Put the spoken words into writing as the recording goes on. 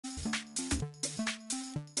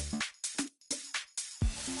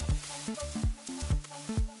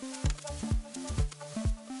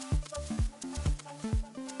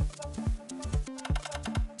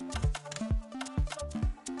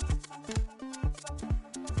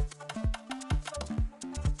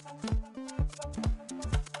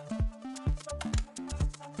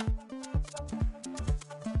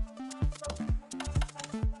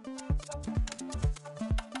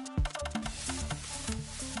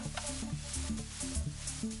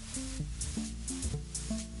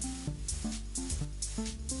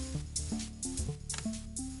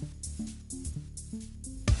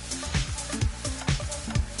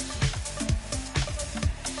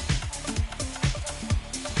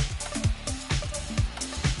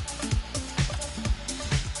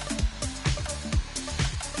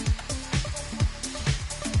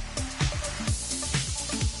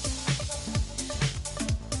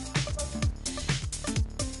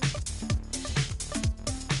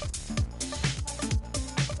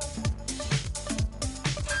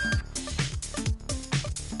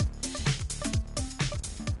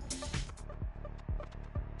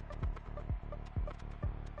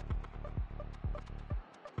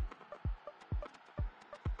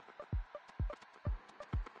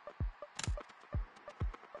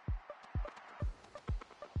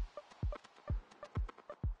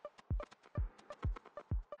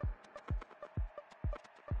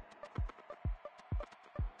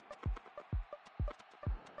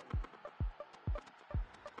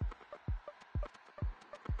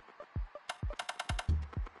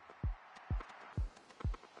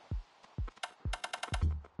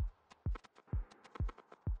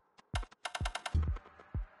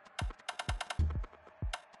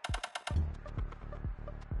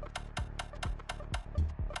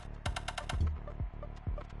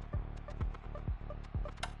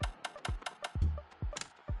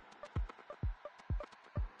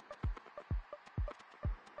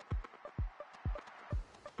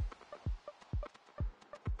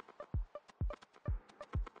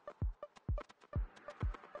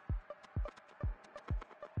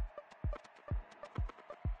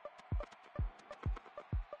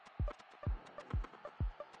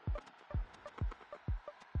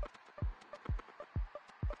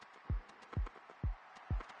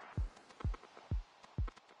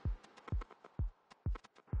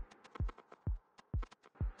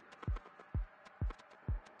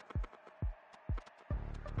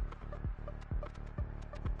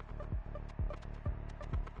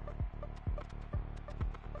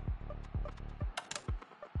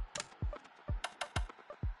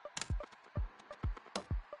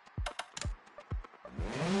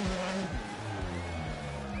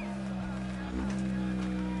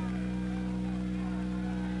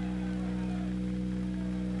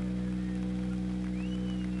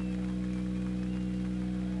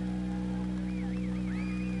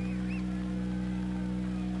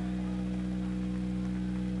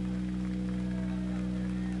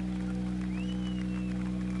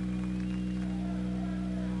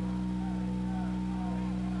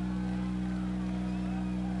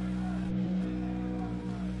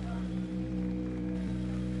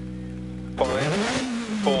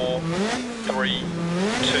3, 2,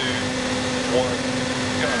 1,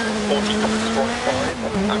 go. 40 crosses right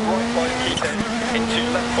 5, and right 5 keep in, into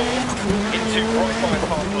left 4, into right 5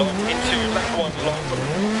 half long, into left 1 long,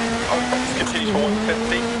 opens, continues for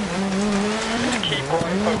 150, into keep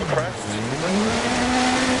right over crest,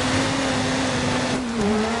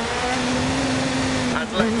 and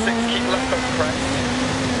left 6, keep left over crest,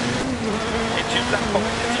 into left 5,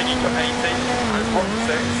 continue to 80, and right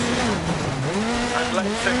 6, and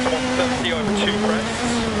left 6 to 130 over 2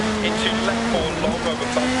 crests, into left 4 long over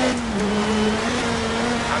bump,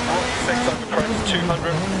 and right 6 over crest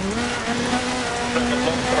 200, over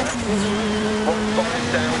long crest, right 5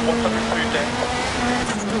 down 100 through depth,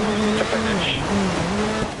 to finish.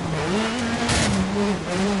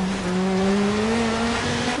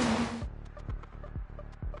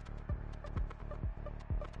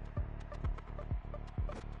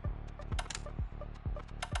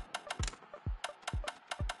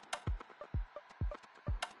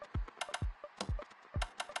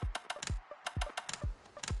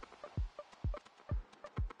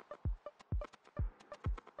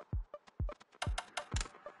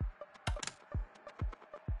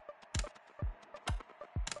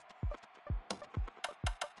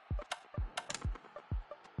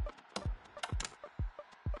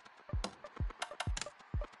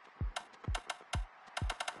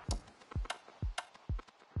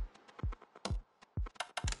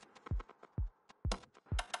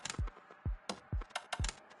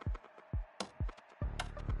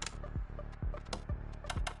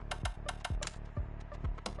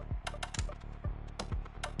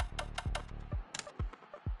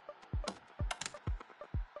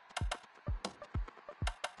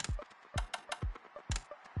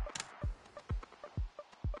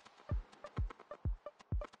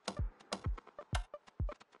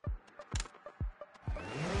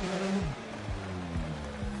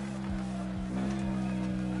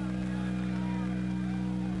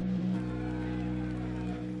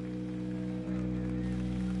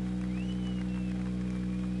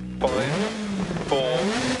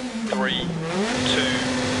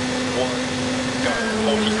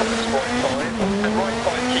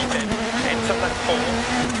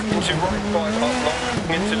 Into right 5 half long,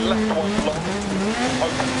 into left 1 long,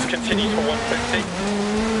 opens, continues for 150,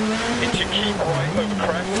 into keep right over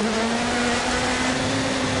crest,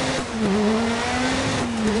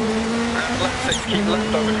 and left 6, keep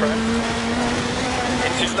left over crest,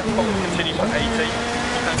 into left 5, continues for 80,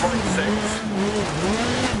 and right 6,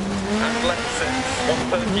 and left 6,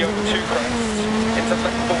 130 over 2 crests, into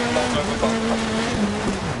left 4 long over bump,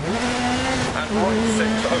 and right 6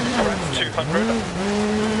 over crest 200,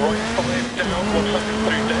 right 5 down 100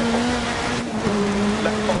 through depth,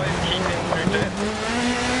 left 5 keep in through depth,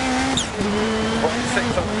 right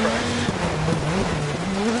 6 over crest,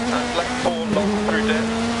 and left 4 long through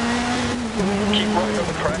depth, keep right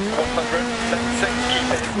over crest 100, left 6 keep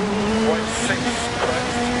in, right 6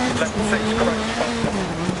 crest, left 6 crest bump,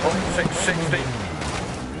 right 6 60,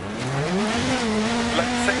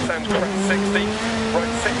 left 6 and crest 60,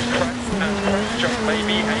 right 6 crest and crest jump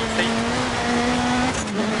maybe 80,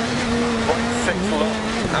 right 6 long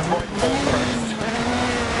and right 4 crest,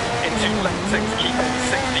 into left 6 keep in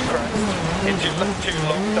 60 crest, into left 2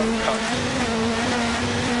 long don't cut,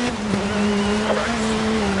 crest,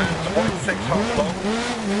 and right 6 half long,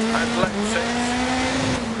 and left 6,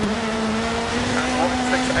 and right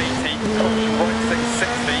 6 80, caution right 6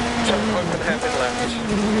 60, turn open hairpin left,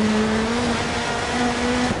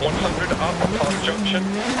 100 up past junction,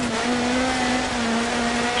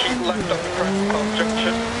 keep left over crest past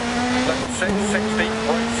junction, left 6 60,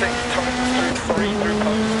 right 6 times through 3 through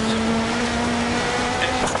post,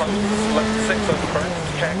 dip posts, left 6 over crest,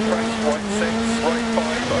 care crest, right 6, right 5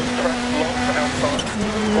 over crest, long outside,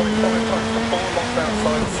 right 5 times to 4, long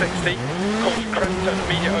outside, 60, caution crest, turn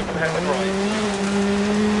immediate open hairpin right,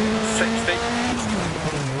 60,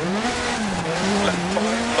 left 5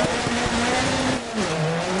 long,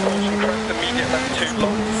 caution crest immediate left 2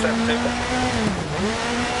 long, deceptive,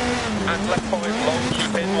 and left 5 long,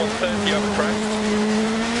 keep in 130 over crest,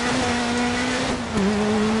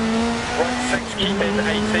 right 6 keep in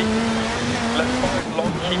 80, left 5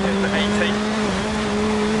 long, keep in 80,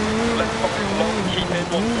 left 5 long, keep in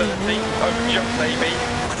 130, over jump maybe,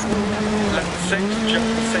 left 6 jump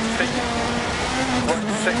 60, right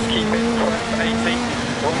 6 keep in crest 80,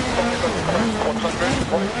 right 5 over crest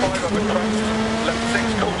 100, right 5 over crest, left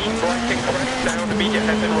 6 caution braking crest down immediate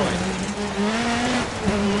hairpin right,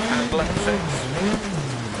 and left 6,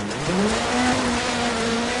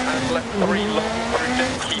 and left 3 long through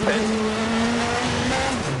dip keep in,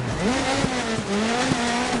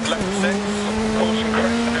 left 6 caution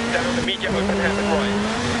crest and down immediate open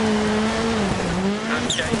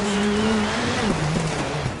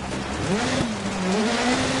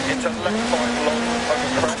into left 5 long,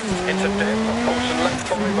 over crest, into dip, caution left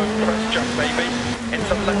 5 over crest, jump baby,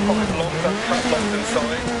 into left 5 long, don't cut locked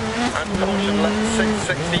inside, and caution left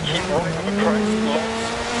 660, keep right over crest,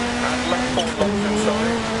 locks, and left 4 locks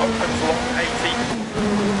inside, opens long 80,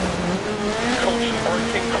 caution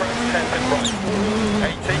braking, crest, hairpin right,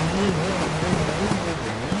 80,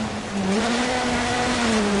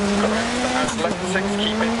 crest and left 6,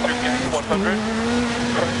 keep in through gate 100,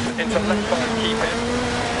 crest into left 5, keep in,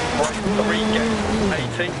 right 3 gate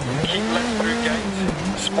 80, keep left through gate,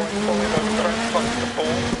 sprite 5 over crest, times to 4,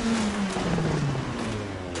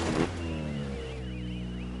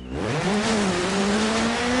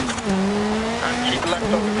 and keep left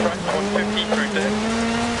over crest 150 through dip,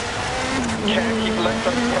 care, keep left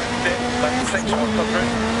over crest dip, left 6 100,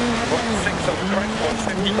 right 6 over crest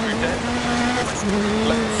 150 through dip,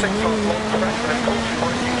 left 6 half long crest and caution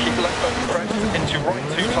braking, keep left over crest into right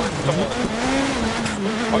 2 times to 1,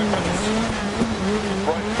 opens,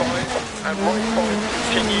 right 5 and right 5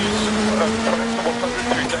 continues over crest 100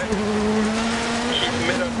 through dip, keep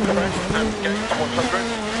mid over crest and gate 100,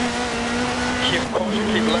 keep caution,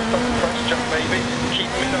 keep left over crest, jump baby, keep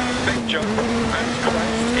mid over big jump and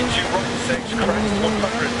crest into right 6, crest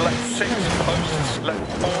 100, left 6 posts, left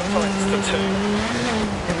 4 times to 2,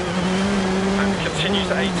 and continues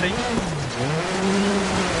 80,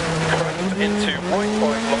 crest into right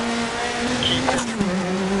 5 long, keep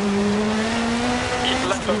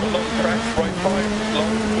left over long crest, right 5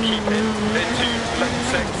 long, keep into left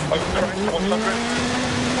 6 over crest 100,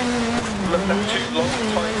 left 2 long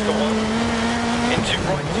times to 1, into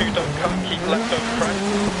right 2 don't cut, keep left over crest,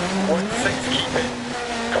 right 6 keep in,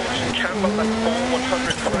 caution camber left 4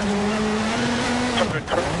 100 crest, 100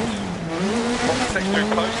 crest, right 6 through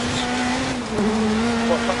posts,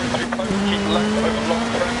 100 through posts, keep left over long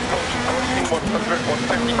crest, caution braking 100,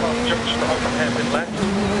 150 past junction, open hairpin left,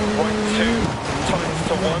 right 2 times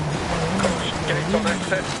to 1, caution gate on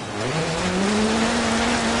exit,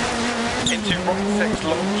 into right 6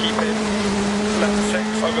 long, keep in, left 6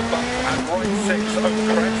 over bump and right 6 over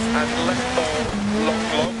crest and left 4 long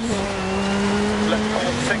logs, left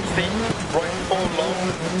 4 60, right 4 long,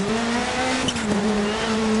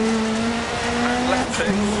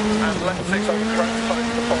 and left 6 over crest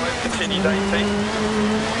times to 5, continues 80,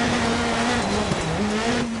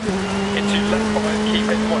 into left 5, keep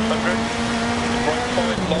in 100, right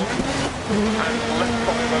 5 long, and left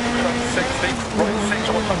 5 over crest 60, right 6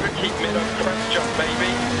 100, keep mid over crest, jump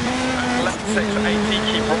baby, and left 6 80,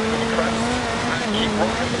 keep right over crest, and keep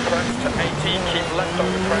right over crest to 80, keep left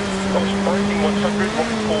over crest, caution braking 100,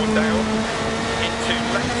 right 4 down, into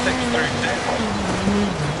left 6 through dip,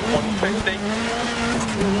 150,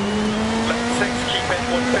 left 6 keep in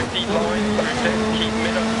 150, line through dip, keep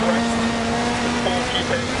mid over crest, 4 keep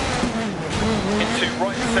in, into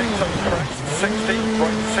right 6 over crest, 60,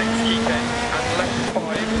 right 6 keep in, and left 5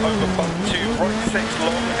 over bump 2, right 6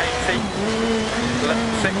 long 80, left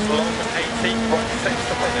 6 long 80, right 6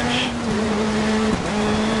 to finish.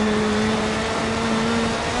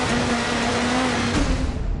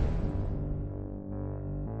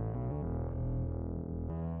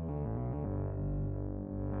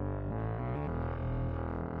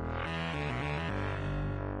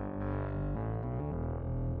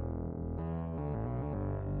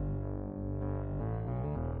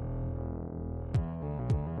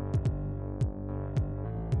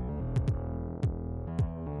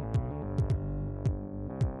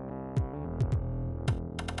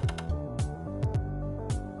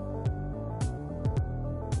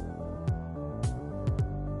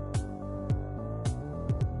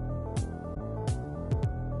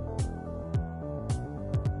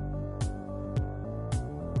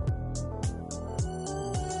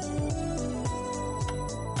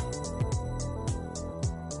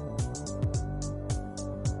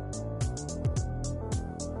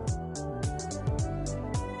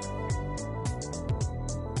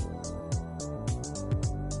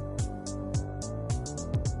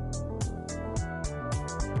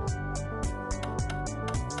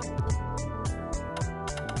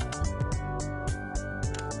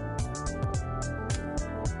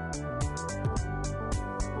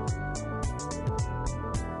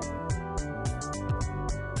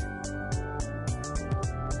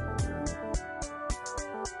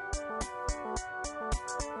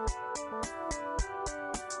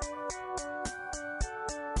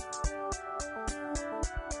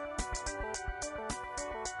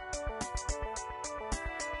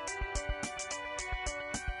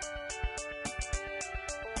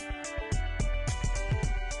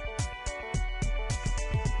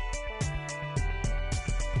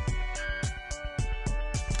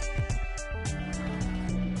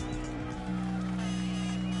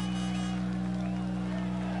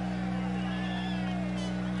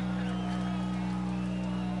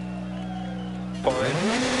 5,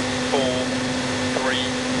 4, 3,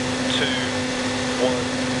 2, 1,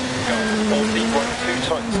 go. 40, right 2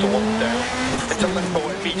 tightens to 1 down. Into left 4,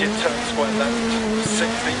 immediate turn, square left. 60,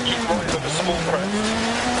 keep right over small crest.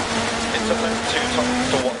 Into left 2 tightens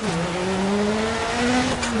to 1.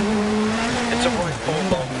 Into right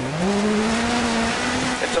 4 long.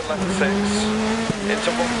 Into left 6. Into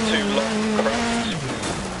right 2 long crest.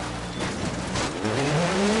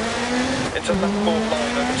 Into left 4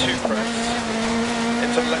 line over 2 crests.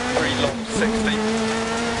 Into left 3 long 60.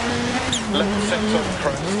 Left 6 on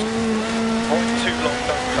crest. Right 2 long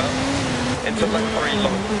don't cut. Into left 3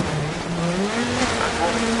 long. And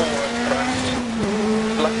right 4 on crest.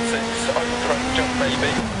 Left 6 on crest, jump maybe.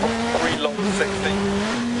 Right 3 long 60.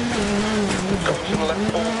 Caution left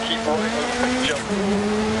 4, keep right open, jump.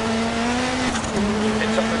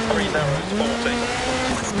 Into left 3 narrows 40.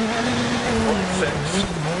 Right 6.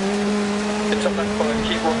 Into left 5,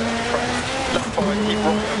 keep right over crest. Left 5, keep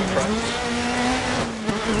right over crest.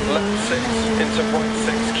 Left 6, into right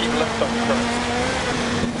 6, keep left over crest.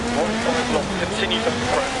 Right 5 long, continues over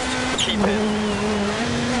crest. Keep in.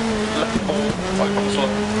 Left 4, opens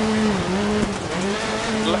long.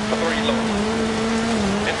 Left 3 long.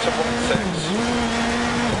 Into right 6.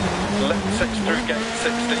 Left 6 through gate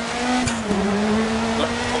 60.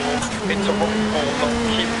 Left 4, into right 4 long,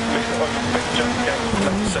 keep mid over quick jump gate,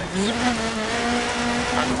 left 6.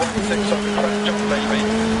 And right 6 over crest jump maybe.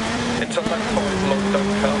 Into left 5 long, don't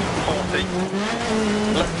cut, 40.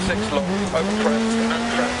 Left 6 long, over crest and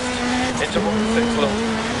crest. Into right 6 long.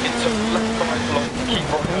 Into left 5 long, keep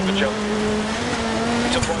right over jump.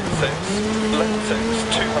 Into right 6, left 6,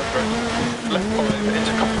 200. Left 5,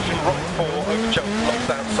 into caution, right 4 over jump, locked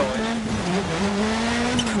outside.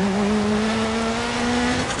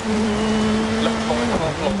 Left 5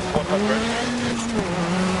 half long,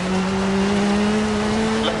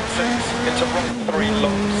 100. Left 6, into right 3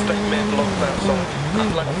 long, stay mid, locked outside.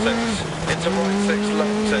 And left 6, into right 6,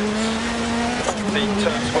 left 6. 40,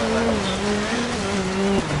 turns well out.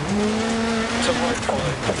 To right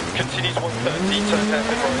 5, continues 130, turn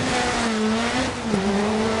hairpin right.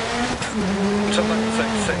 To left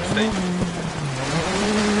 6, 60.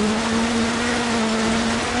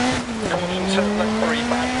 Caution, turn left 3,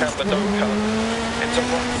 back camber, don't cut. Into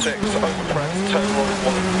right 6, over crest, turn right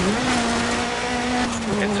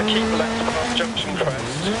 1. Into keep left, past junction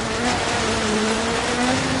crest.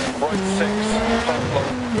 Right 6, half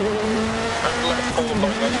long. And left 4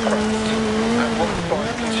 long over crest. And right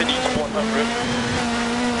 5, continues 100.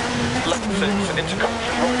 Left 6, into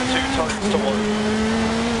caution, right 2 tightens to 1.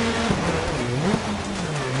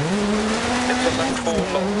 Into left 4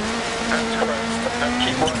 long, and crest, and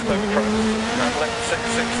keep right over crest, and left 6,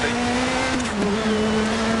 60.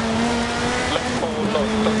 Left 4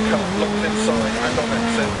 long, don't cut, locked inside, and on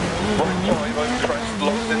exit. Right 5 over crest,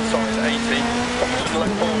 locked inside, 80. Caution,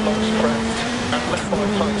 left 4 longs crest, and left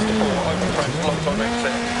 5 tightens to 4 over crest, locked on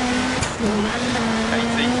exit.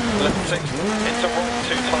 80, left 6, into right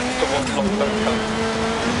 2 tightens to 1, long don't cut.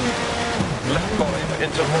 Left 5,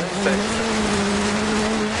 into right 6.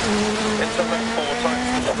 Into left 4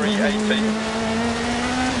 tightens to 380.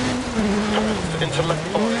 Crest, into left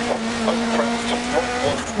 5, over crest, right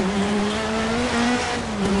 1.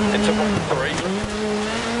 Into right 3.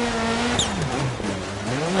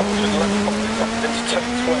 Caution, left 5, into turn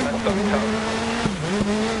square left don't cut.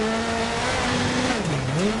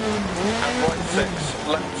 And right 6,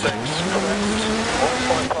 left 6, crest, right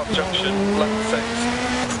 5 past junction, left 6.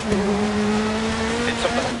 Into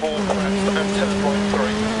left 4 crest and turn right 3.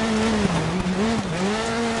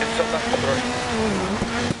 Into left 3.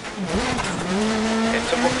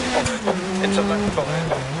 Into right 5, into left 5.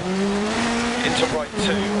 Into right 2.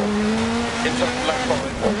 Into left 5.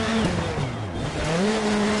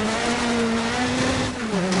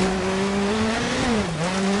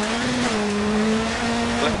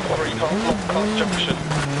 Left 3 half long past junction.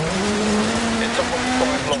 Into right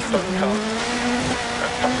 5 long don't cut.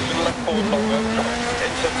 And caution left 4 long over crest.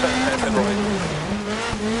 Into turn hairpin right.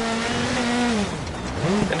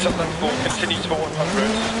 Into left 4 continues for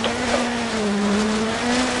 100. Don't cut.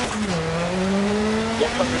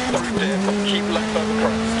 100 through dip. Keep left over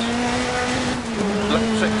crest.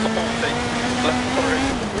 Left 6 40. Left 3.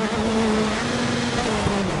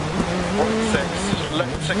 Right 6.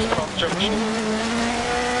 Left 6 past junction.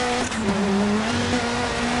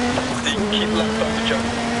 Keep left over jump,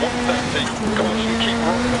 130, caution, keep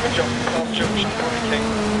right over jump, past junction, braking,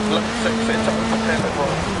 left 6, into open hairpin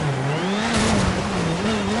right.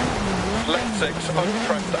 Left 6, over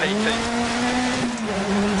crest, 80.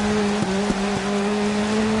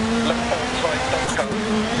 Left 4 tight, don't cut.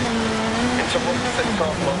 Into right 6,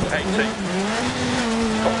 half long, 80.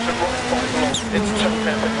 right 5 long, into turn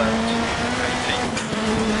hairpin left, 80.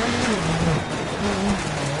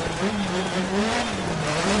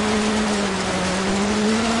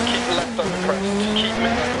 Keep left over crest, keep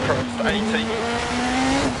mid over crest, 80.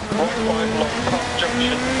 Right 5 long, past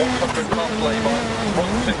junction, 100 past lay-by,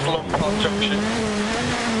 right 6 long past junction.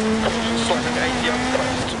 Caution slamming 80 over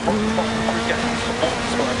crest, right 5 through gates, water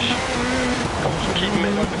splash. Caution keep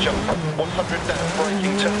mid over jumper, 100 down,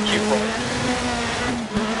 braking, turn Q right.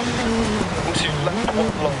 Into left 1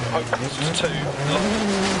 long, opens to 2, long.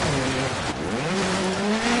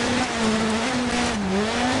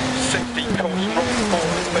 60, caution right 4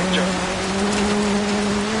 over big jump.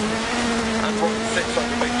 And right 6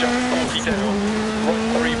 over big jump, 40 down. Right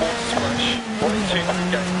 3 water splash, right 2 through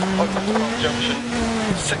gate, opens past junction.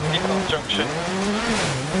 60 past junction.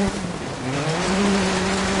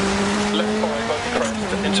 Left 5 over crest,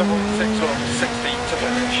 into right 6 long, 60 to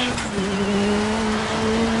finish.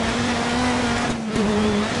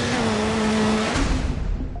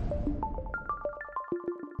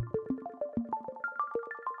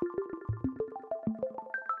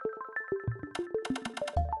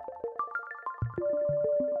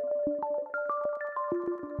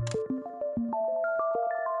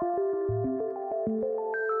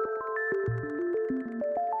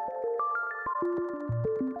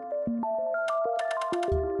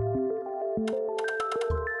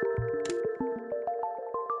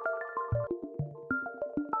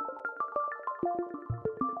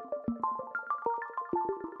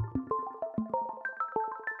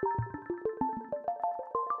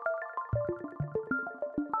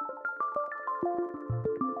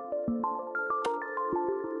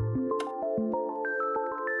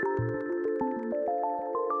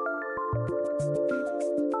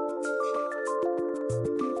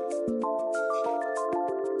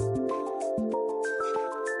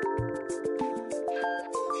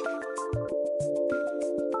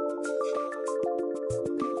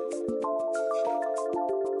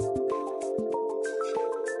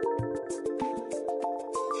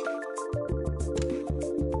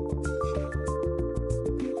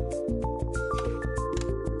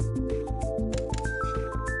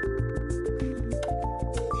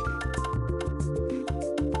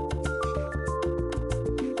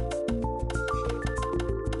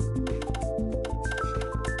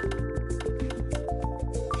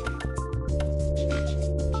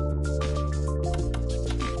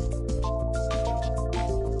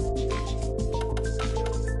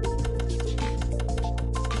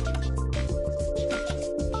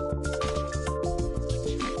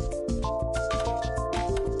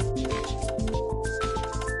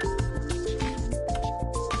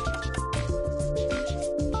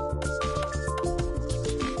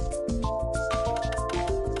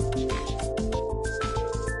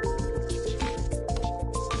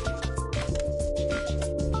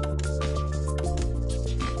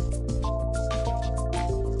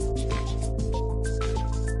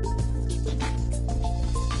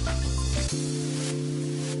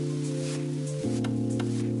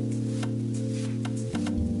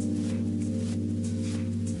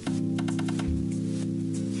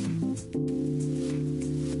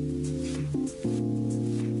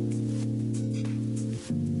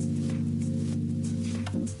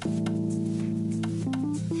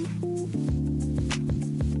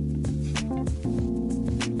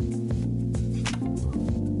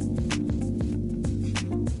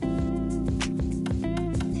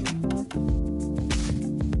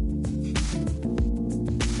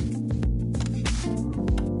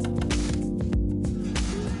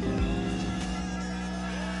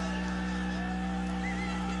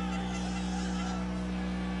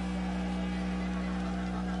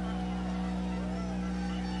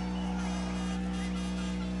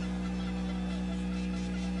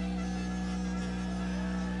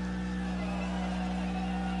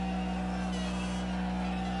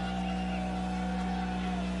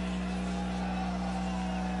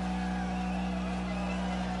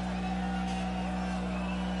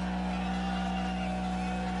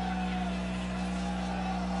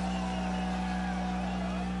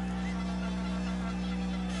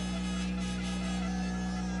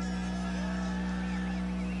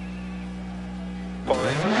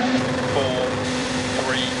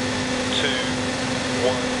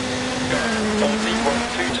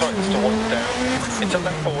 tightens to 1 down. Into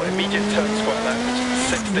left 4, immediate turn square left,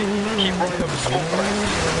 60. Keep right over small crest.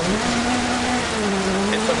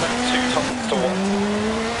 Into left 2, tightens to 1.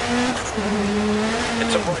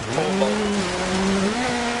 Into right 4 long.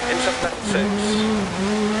 Into left 6.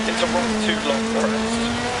 Into right 2 long crest.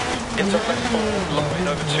 Into left 4 line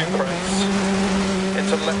over 2 crest.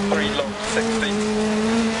 Into left 3 long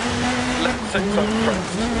 60. 6 over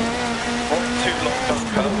crest. Right 2 long, don't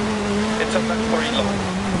cut. Into left 3 long.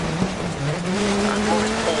 And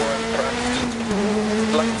right 4 over crest.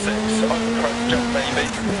 Left 6 over crest, jump maybe.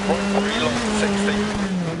 Right 3 long, 60.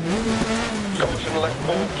 Caution left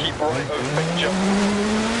 4, keep right over big jump.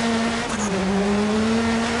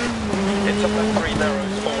 Into left 3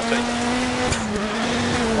 narrows, 40.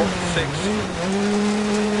 Right 6.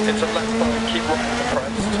 Into left 5, keep right over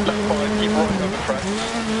crest. Left 5, keep right over crest.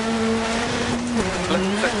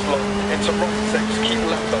 Left 6 long, into right 6, keep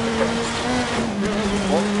left over crest.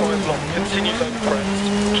 Right 5 long, continues over crest,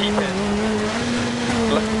 keep in.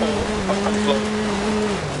 Left 4, opens long.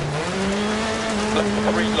 Left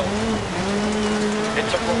 3 long,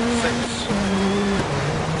 into right 6.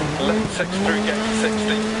 Left 6 through gate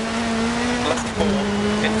 60. Left 4,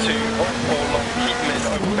 into right 4 long, keep mid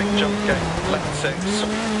over big jump gate, left 6.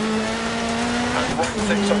 And right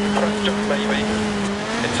 6 over crest jump maybe.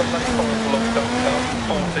 Into left 5 long, don't cut,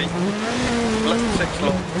 40. Left 6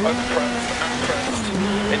 long, over crest and crest.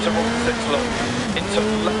 Into right 6 long. Into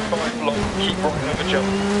left 5 long, keep right over jump.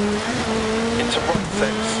 Into right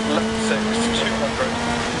 6, left 6,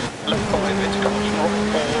 200. Left 5 into caution, right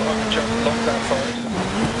 4 over jump, long outside.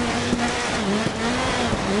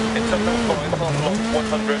 Into left 5, half long,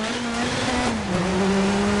 100.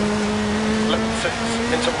 Left 6,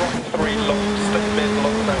 into right 3 long, stay mid,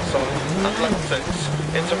 long outside. And left 6,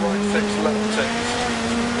 into right 6, left 6.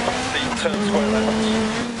 Fastly, turn square left.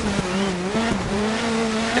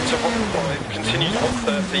 Into right 5, continues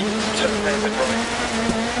 130, turn hairpin right.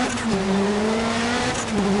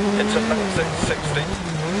 Into left 6, 60.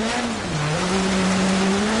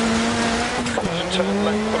 Caution, turn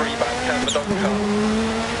left 3, back camber, don't cut.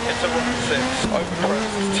 Into right 6, over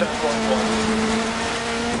crest, turn right 1.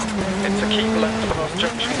 Into keep left past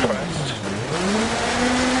junction crest.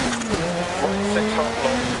 Right 6 half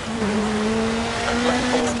long. And left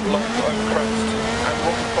 4 long over crest. And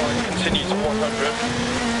right 5 continues at 100.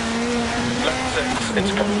 Left 6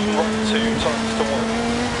 into caution, right 2 times to 1.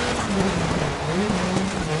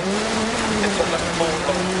 Into left 4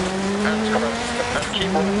 long and crest. And keep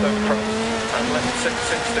right over crest. And left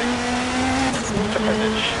 660 to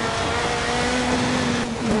finish.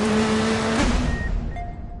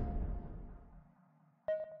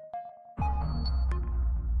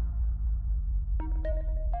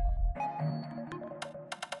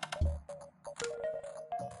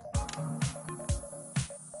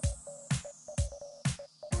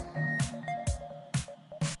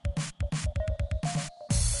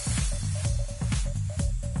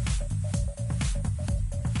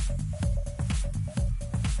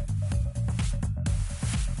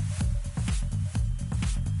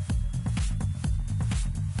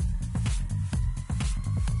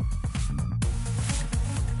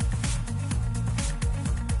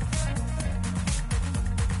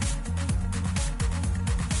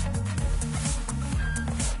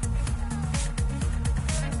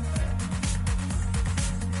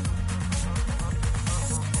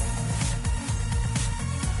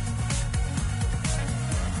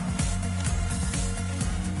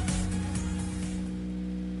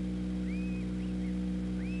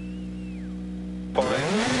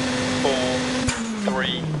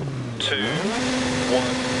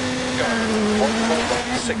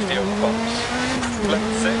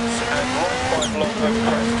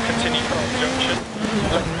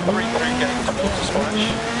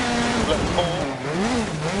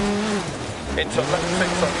 Into left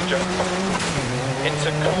 6 over jump. Into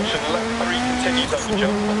caution, left 3 continues over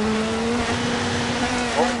jump.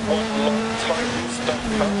 Right 1 long tightens, don't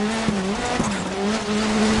cut.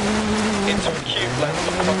 Into acute left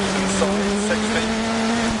of caution inside, 60.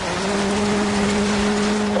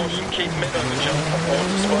 Caution, keep mid over jump,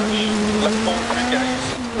 water splash. Left 4 through gaze.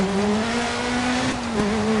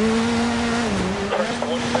 Crest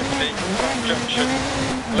 150, past junction.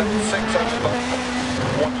 Left 6 over bump.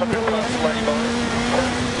 100 past lay-by,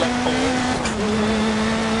 left 4,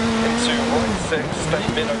 into right 6, stay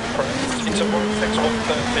mid over crest, into right 6,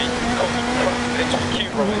 130, caution crest, into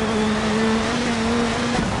acute right,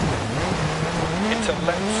 into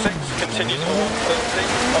left 6, continues for 130,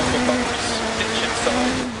 over bumps, ditch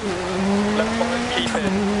inside, left 5, keep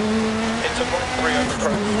in, into right 3 over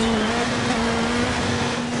crest,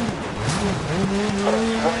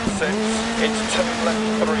 crest right 6, into turn left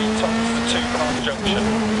 3, times the 2 past junction,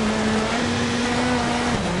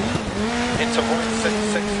 into right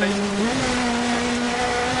 6, 60,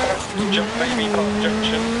 crest jump maybe past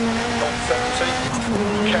junction,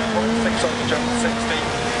 170, care right 6 over jump 60,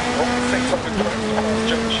 right 6 over crest past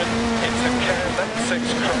junction, into care left 6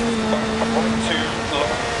 crest back, right 2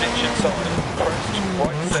 long, ditch inside. crest,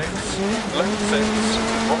 right 6, left 6,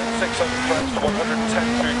 right 6 over crest,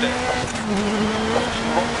 110 through dip. Caution,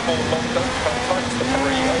 right 4 long, don't cut, tightens to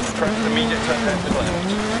 3 over crest, immediate turn hairpin left.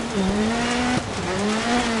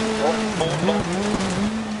 Right 4 long,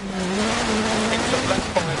 into left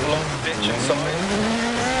 5 long, ditch inside.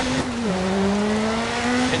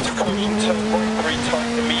 Into caution, turn right 3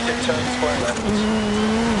 tight, immediate turn square left.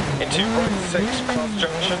 Into right 6 past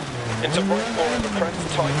junction, into right 4 over crest,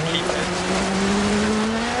 tight, keep it.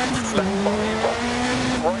 Left 5,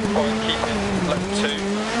 right 5, keep it, left 2.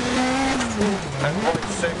 And right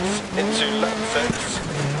 6, into left 6.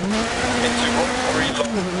 Into right 3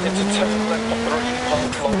 long, into turn left 3,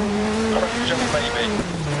 half long, crest jump maybe.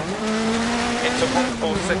 Into right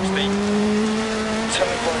 460,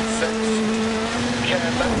 turn right 6.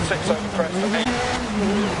 Care left 6 over crest, 8.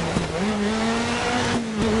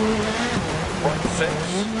 Right 6.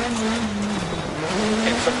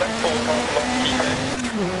 Into left 4 half long, keep it.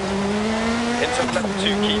 Into left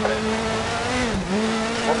 2, keep it.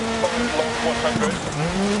 Right 5 long, 100.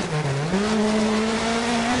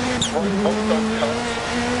 Right 1 don't cut.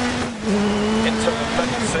 Into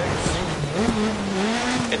left 6.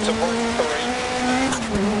 Into right 3.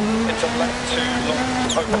 Into left 2 long,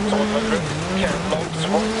 open to 100. Care longs,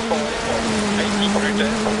 right 5, 80 through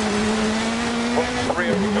dip. Right 3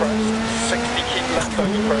 over crest, 60 keep left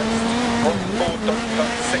over crest. Right 4 don't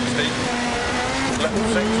cut, 60. Left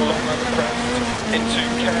 6 long over crest. Into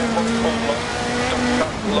care, right 4 long, don't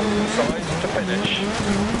cut, long inside to finish.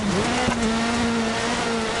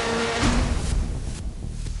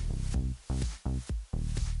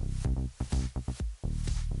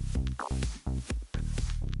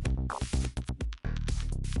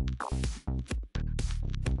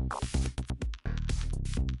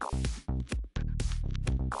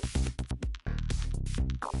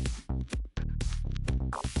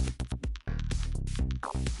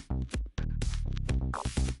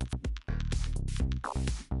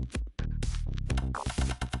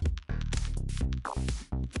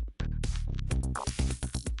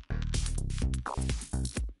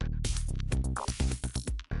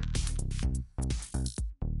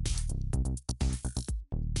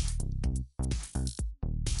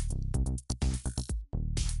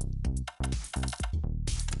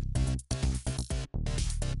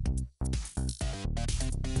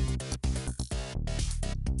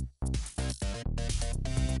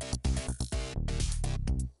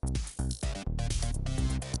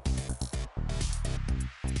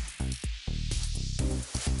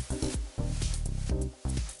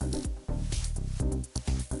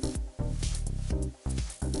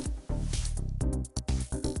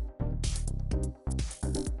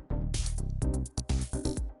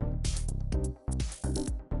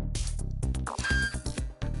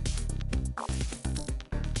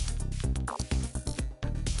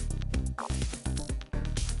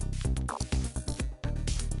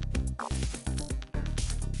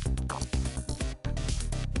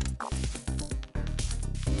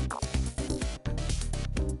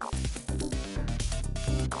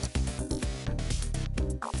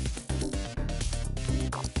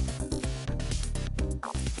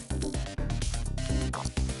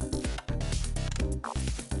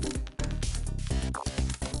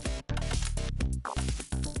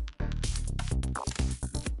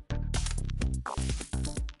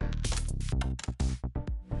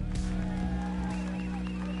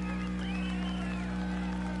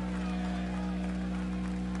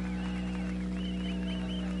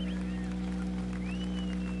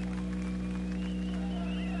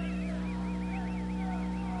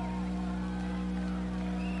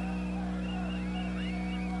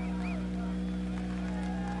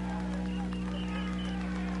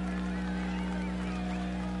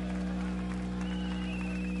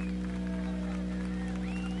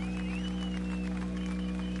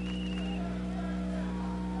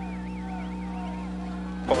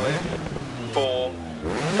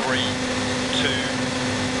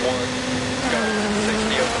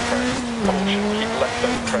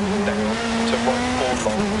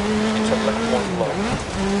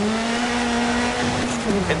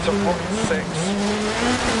 Into right 6.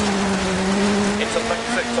 Into left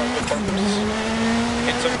 6 over bumps.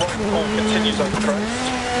 Into right 4 continues over crest.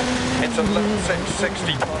 Into left 6,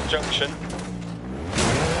 60 past junction.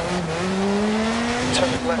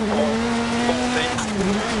 Turn left 1, 40.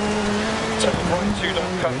 Turn right 2,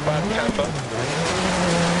 don't cut, bad camber.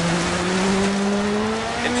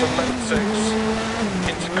 Into left 6.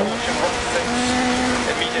 Into caution, right 6.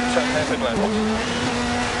 Immediate turn hairpin left.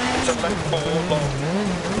 Into left 4, long.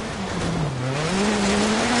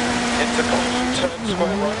 Into caution, turn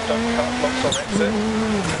square right, don't cut, locks on exit.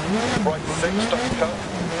 Right 6, don't cut.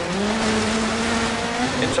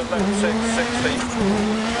 Into left 6, 60.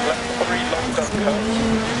 Left 3, long, don't cut.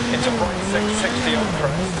 Into right 6, 60 on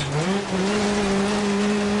crest.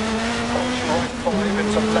 Caution, right 5,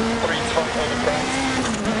 into left 3, tight over crest.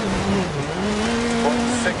 Right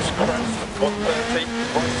 6, crest, 130.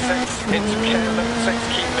 Right 6, into care, left 6,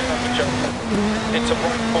 keep mid over jump. Into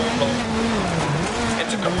right 4, long.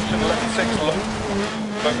 Into caution, left 6, long.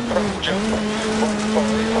 Over crest, jump. Right 5,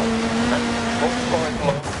 and right 5,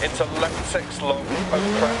 long. Into left 6, long,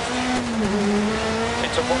 over crest.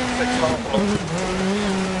 Into right 6, half long.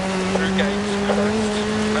 Through gate, crest.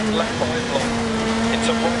 And left 5, long.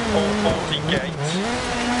 Into right 4, 40, gate.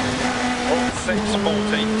 Right 6,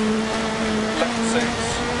 40. Left 6.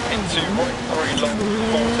 Into right 3, long,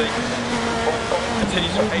 40. Right 5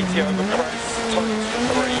 continues for 80 over crest. Times to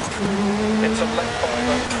 3. Into left 5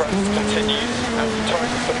 over crest, continues. And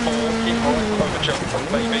times to 4. Keep right over jump,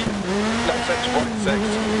 maybe. Left 6, right 6.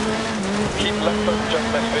 Keep left over jump,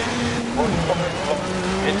 maybe. Right 5, long.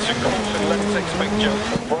 Into caution, left 6, big jump.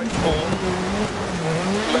 Right 4.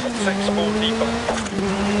 Left 6, 40, bump.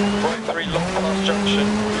 Right 3, long, past junction.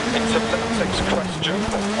 Into left 6, crest jump.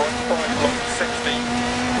 Right 5, long, 60.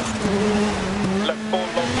 Left 4,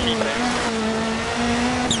 long, keep in.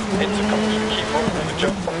 Into caution, keep right over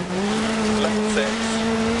jump. Left 6.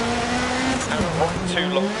 And right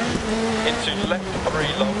 2, long. Into left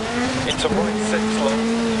 3, long. Into right 6, long.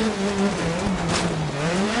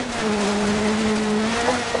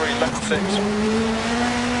 Right 3, left 6.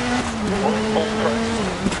 Right 4, crest.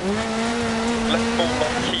 Left 4,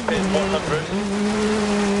 long, keep in, 100.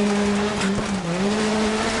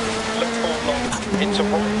 Left 4, long. Into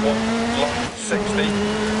right 1, long, 60.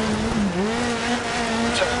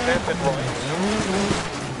 Turn hairpin right.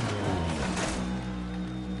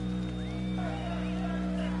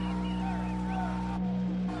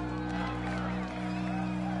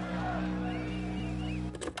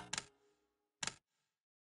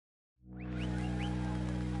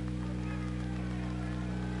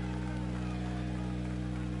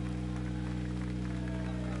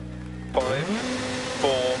 Five,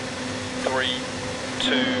 4, 3,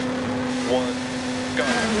 2, 1, go.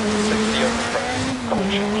 60 over crest.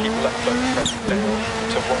 Caution, keep left over crest down.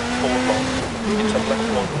 To right 4 long. Into left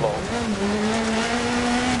 1 long.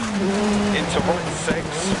 Into right 6.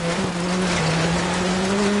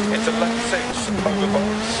 Into left 6 over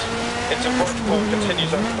box. Into right 4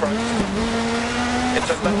 continues over crest.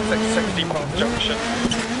 Into left 6, 60 past junction.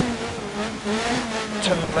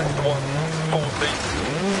 Turn left 1, 40.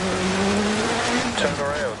 Turn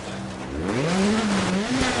around.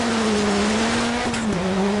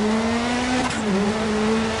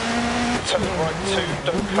 Turn right 2,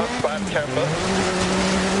 don't cut, bad camber.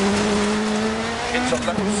 Into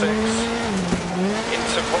left 6.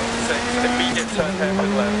 Into right 6, immediate turn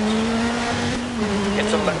hairpin left.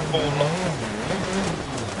 Into left 4 long.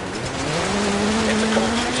 Into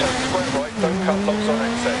caution, turn square right, don't cut, locks on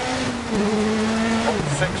exit. Right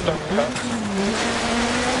 6, don't cut.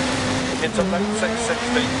 Into left 6,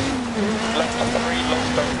 60. Left 3, long,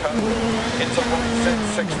 don't cut. Into right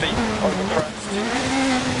 6, 60, over crest.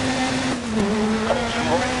 Caution,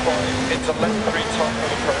 right 5, into left 3, tight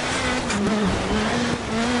over crest.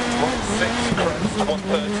 Right 6, crest,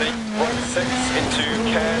 130. Right 6, into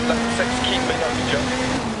care, left 6, keep it over jump.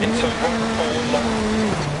 Into right 4, long.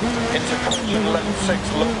 Into caution, left 6,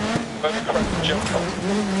 long, over crest, jump.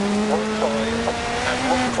 Right 5, and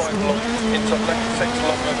right 5 long. Into left 6,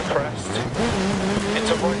 long, over crest.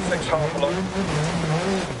 Into right 6, half long.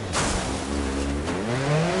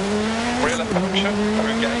 Rear left function,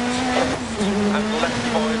 through gate, crest, and left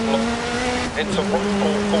 5 long. Into right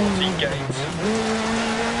 4, 40, gate.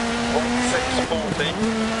 Right 6, 40.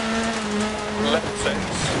 Left 6.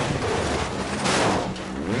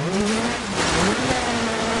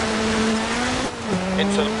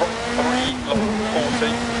 Into right 3, long,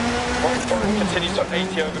 40. Right 5 continues to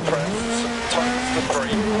 80 over crests, tightens to 3.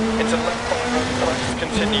 Into left 5 over crest,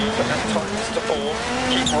 continues and tightens to 4.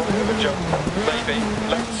 Keep right over jump, maybe.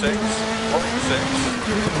 Left 6, right 6.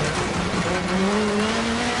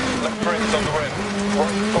 Left 3 is on the rim.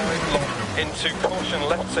 Right 5 long. Into caution,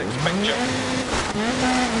 left 6, big jump.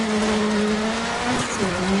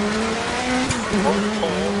 Right 4.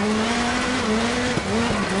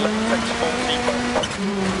 Left 6, 40, bump.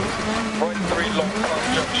 Right 3, long, past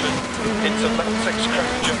junction. Into left 6,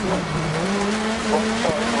 crest jump. Right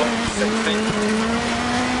 5, long, 60.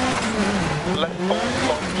 Left 4,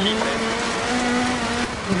 long, keep in.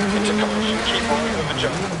 Into caution, keep right over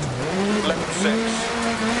jump. Left 6.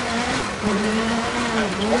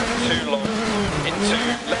 and right 2 long, into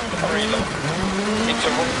left 3 long, into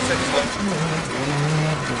right 6 long,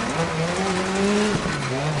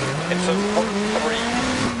 into right 3,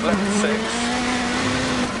 left 6,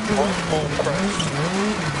 right 4 crest,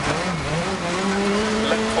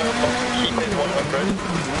 left 4 long, keep in 100,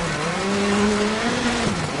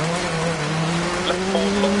 left 4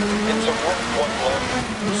 long, into right 1 long,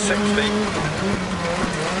 60,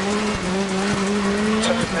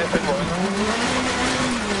 turn hairpin right,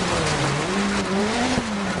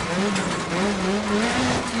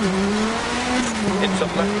 into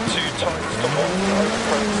left 2 times to 1, over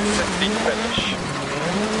crest, 60 to finish.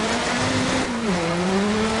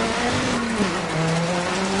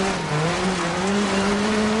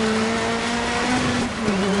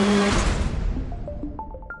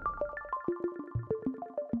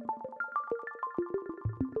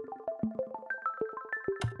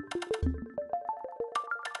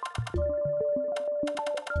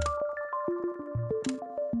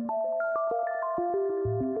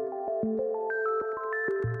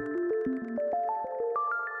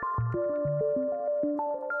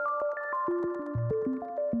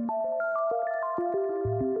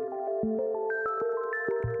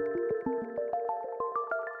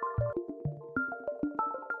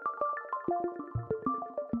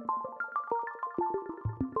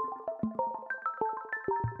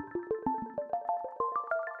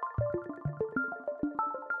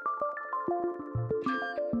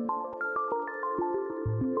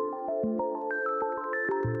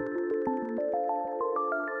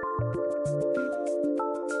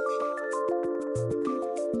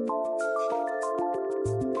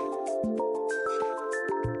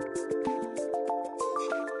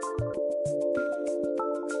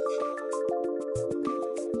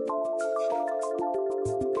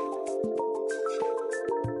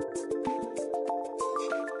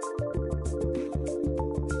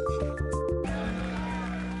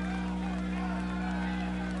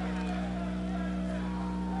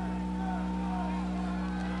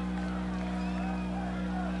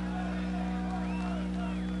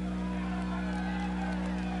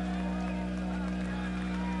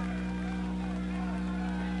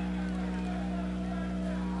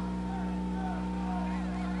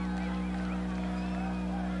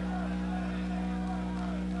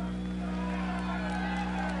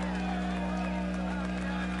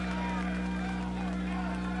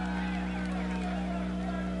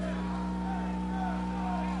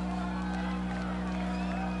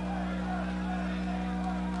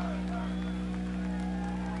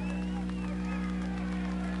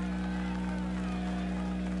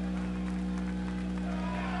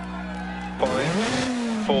 Five,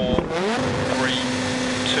 4, 3,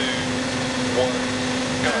 2, 1,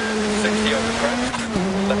 go. 60 over crest,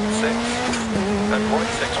 left 6, and right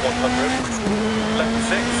 6, 100, left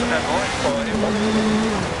 6, and right 5,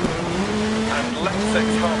 and left 6,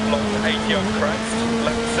 half long, 80 over crest,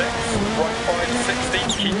 left 6, right 5,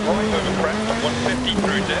 60, keep right over crest, 150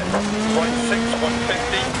 through dip, right 6,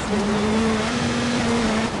 150,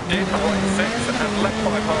 dip, right 6, and left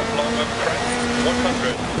 5, half long over crest,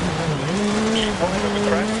 100. Keep right over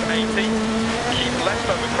crest, 80. Keep left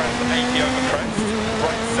over crest, 80 over crest.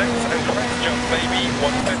 Right 6 and crest jump baby,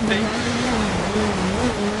 150.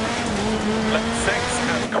 Left 6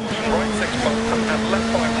 and caution, right 6 bump and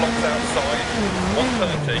left 5 blocks outside,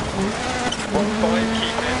 130. Right 5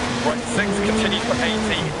 keep in, right 6 continues for 80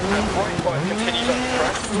 and right 5 continues over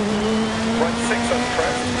crest. Right 6 over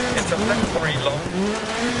crest, into left 3 long.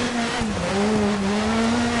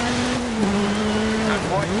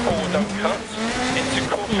 Right 4 don't cut, into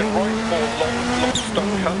caution right 4 long,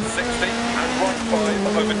 don't cut, 60, and right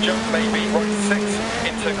 5 over jump maybe, right 6,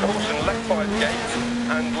 into caution left 5 gate,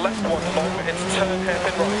 and left 1 long, it's turn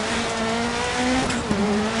hairpin right.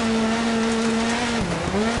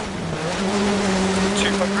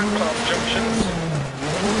 Class junctions.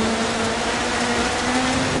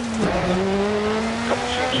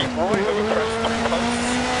 Caution keep right over crest through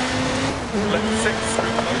posts. Left 6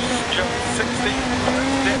 through posts, jump 60,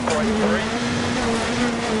 crest dip, right 3.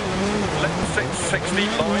 Left 6, 60,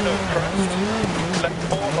 line over crest. Left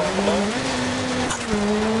 4, half long.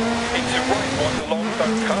 Into right 1 long,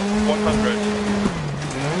 don't cut, 100.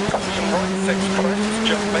 Caution right 6, crest,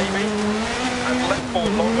 jump maybe. And left 4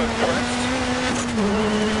 long over crest.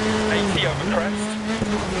 80 over crest.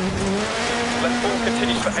 Left 4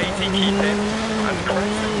 continues for 80, keep in, and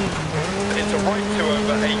crest. Into right 2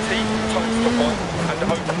 over 80, times to 1, and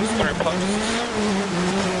opens through posts.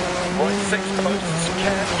 Right 6 posts,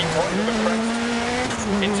 care, keep right over crest.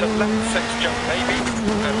 Into left 6 jump maybe,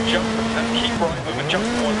 and jump, and keep right over jump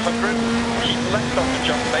 100. Keep left over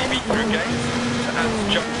jump maybe through gate, and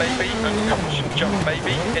maybe, and caution, jump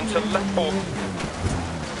maybe, into left 4.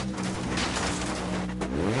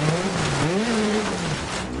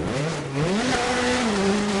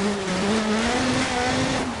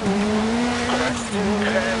 Crest,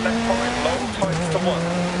 clear left 5, long, tightens to 1.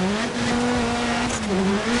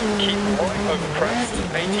 Keep right over crest,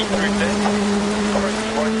 80 through dip, crest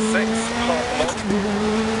right 6, half long,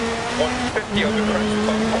 150 over crest,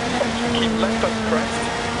 bump, keep left over crest,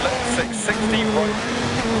 left 6, 60, right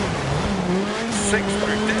 6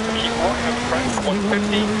 through dip, keep right over crest,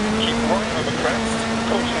 150, keep right over crest,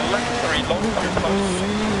 caution left 3 long through post,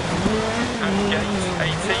 and gate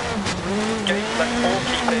 80, gate left 4,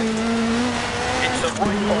 keep in, into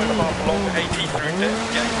right 5.5 long, 80 through dip,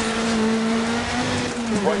 gate.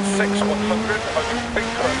 Right 6, 100, over big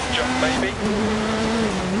crest, jump maybe.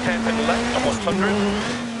 Hairpin left, 100.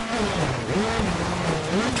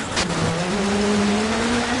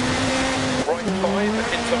 Right 5,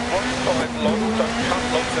 into right 5 long, don't cut,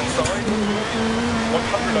 longs inside.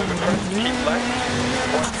 100 over crest, keep left.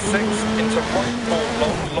 Right 6, into right 4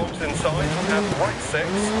 long, longs inside. And right 6,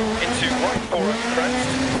 into right 4 over crest.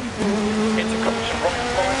 Into caution, right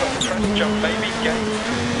 5 over crest, jump maybe, gate.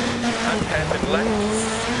 And hairpin left,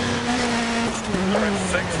 crest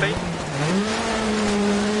 60,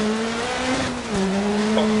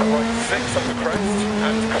 bump right 6 over crest,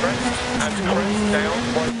 and crest down,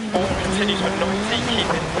 right 4 continues with 90, keep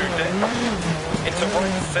in through dip, into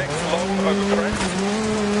right 6, long over crest,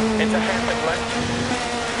 into hairpin left,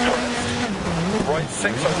 crest, right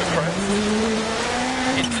 6 over crest,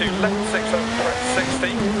 into left 6 over crest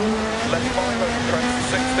 60, left 5 over crest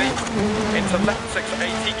 60, into left 6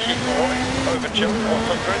 80, keep right over jump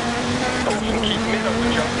 100, caution keep mid over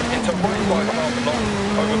jump, into right 5.5 long,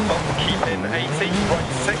 over bump keep in 80,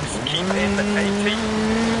 right 6 keep in 80,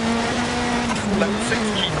 left 6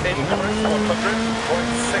 keep in crest 100,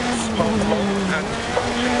 right 6 half long, and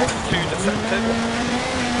caution right 2 deceptive.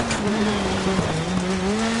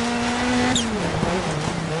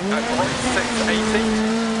 And right 680.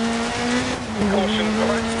 Caution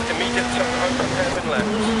crest, immediate turn over hairpin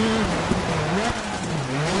left.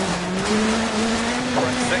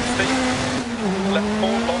 Crest 60. Left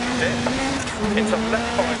 4 long dip. Into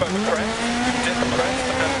left 5 over crest. Dip crest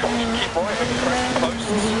and caution keep right over crest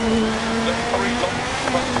posts. Left 3 long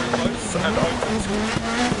cut through posts and opens.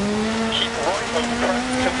 Keep right over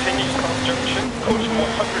crest, continues past junction. Caution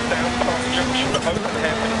 100 down past junction, open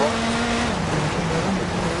hairpin right.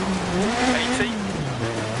 80.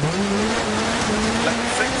 Left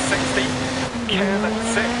 6, 60, care left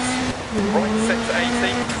 6, right 6,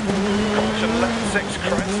 80, caution left 6,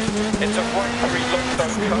 crest, into right 3, long,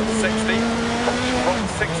 don't cut, 60, caution right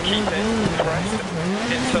 6, keep in, crest,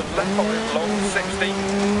 into left 5, long, 60,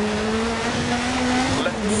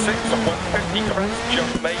 left 6, 150, crest,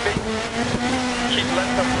 jump maybe, keep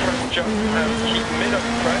left over crest, jump, and keep mid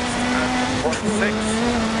over crest, and right 6,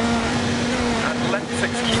 left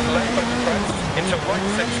 6, keep left over crest, into right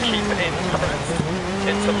 6, keep in crest,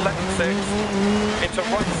 into left 6, into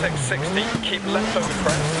right 6, 60, keep left over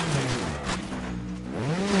crest,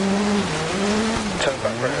 turn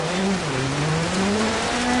back round,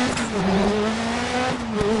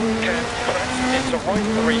 crest, into right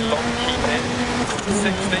 3, long, keep in,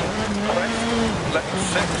 60, crest, left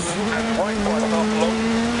 6, and right 5.5 long,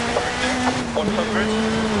 100,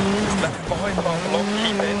 left 5 half long,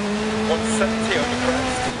 keep in, 170 over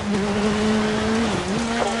crest,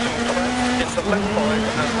 caution crest, into left 5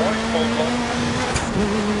 and right 4 long,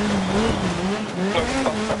 close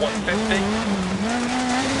bump 150,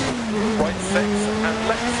 right 6 and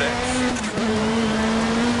left 6,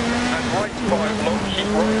 and right 5 long,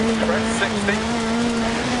 keep right over crest 60,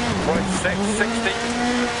 right 6, 60,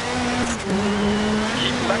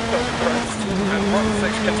 keep left over crest, and right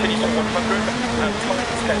 6 continues to 100, and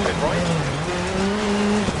tightens hairpin right,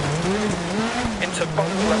 into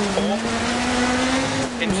bump left 4,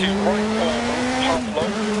 into right 4, half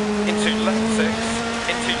long, into left 6,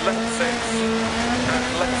 into left 6, and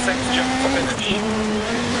left 6 jump to finish.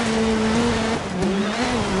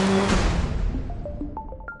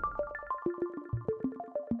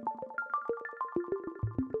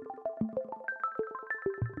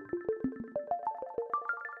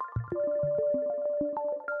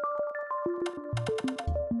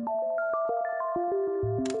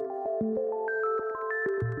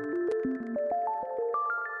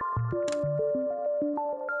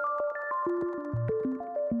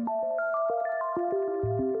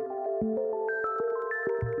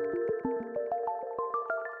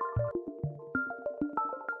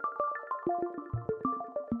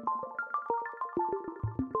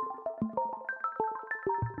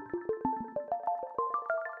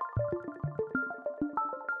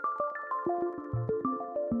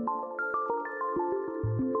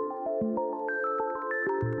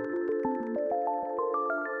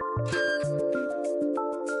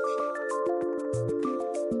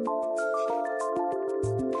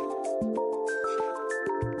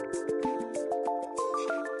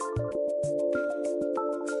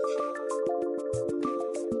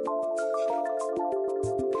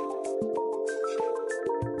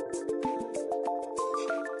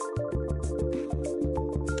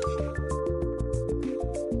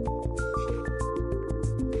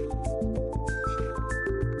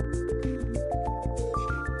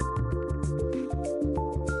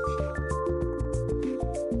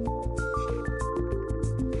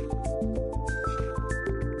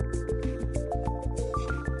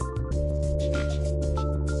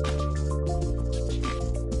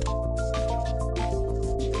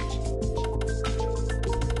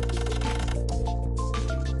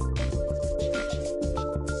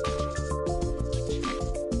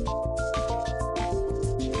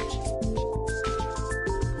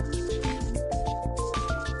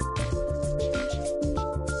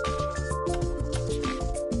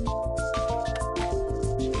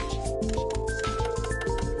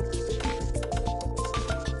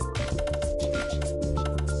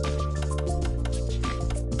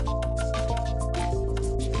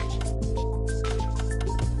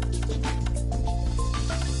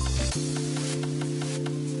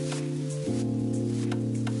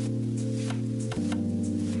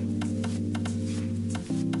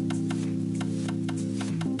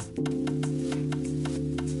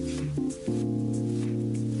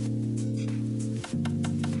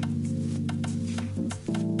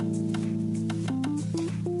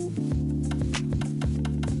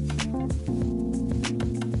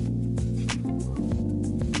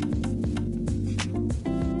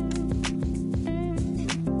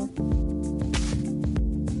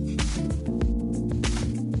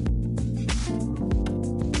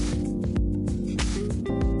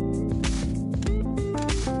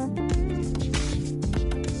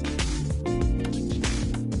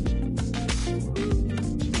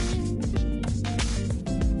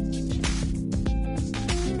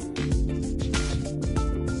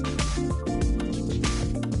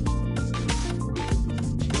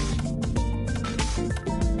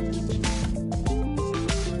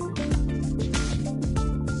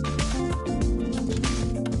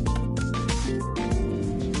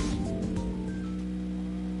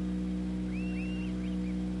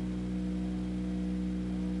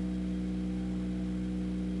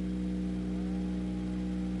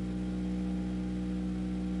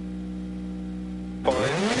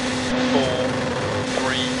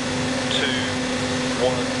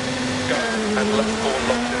 go, and left 4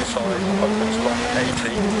 long inside, opens long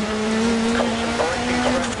 80. Caution braking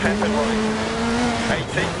crest, hairpin right,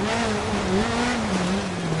 80.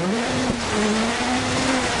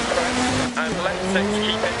 Crest, and left 6,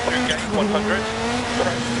 keep in through gate 100.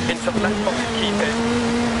 Crest, into left 5, keep in.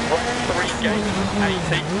 Right 3 gate,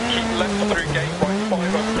 80. Keep left through gate, right 5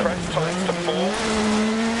 over crest, times to 4.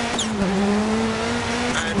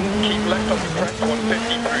 And keep left over crest,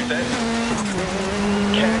 150 through dead.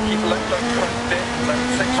 Care, keep left over crest, dead, left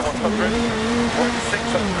 6, 100. Right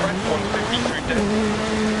 6 over crest, 150 through dead.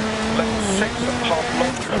 Left 6, half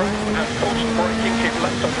long crest, and caution braking, keep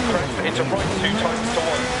left over crest, into right 2 times to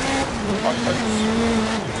 1. Opens,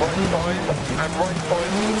 right 5, and right 5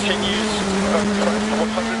 continues, over crest,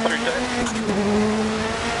 100 through dead.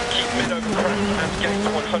 Keep mid over crest, and gate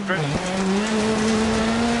 100.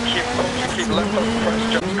 Keep caution, keep left over crest,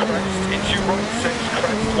 jump crest, into right 6,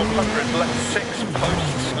 crest, 100, left 6,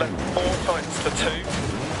 posts, left 4 times to 2.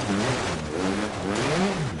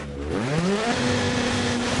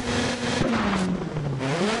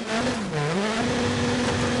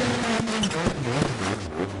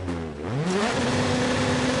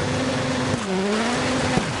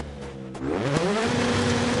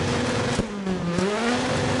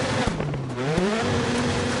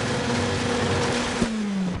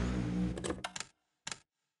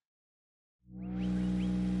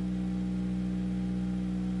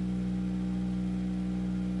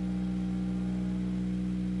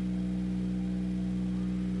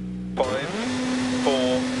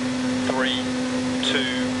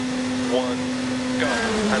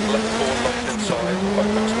 And left 4 left inside,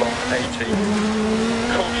 opens long 80.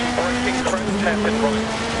 Caution braking crest, hairpin right,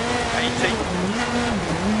 80.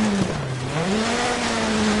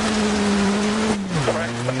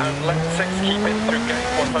 Crest and left 6, keep in through gate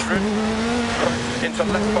 100. Crest into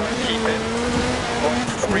left 5, keep in. Right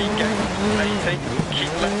 3 gate, 80.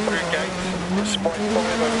 Keep left through gate. Sprite 5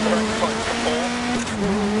 over crest, times to 4.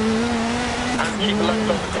 And keep left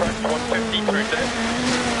over crest, 150 through dead.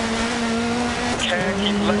 Care,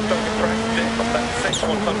 keep left over crest, dip, left 6,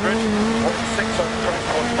 100, right 6 over crest,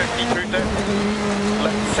 150 through dip,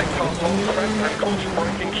 left 6 half long crest, and caution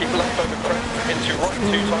braking, keep left over crest, into right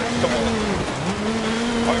 2 times to 1.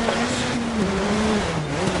 Opens,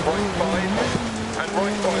 right 5, and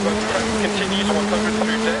right 5 over crest, continues 100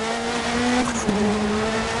 through dip.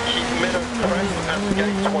 Keep mid over crest, and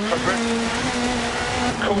gate 100.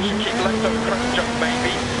 Caution, keep left over crest, jump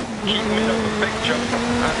maybe. Keep mid over big jump,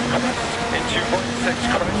 and crest, into right 6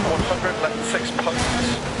 crest, 100, left 6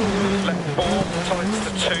 posts, left 4 times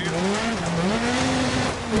to 2,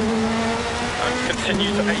 and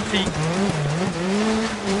continue to 80,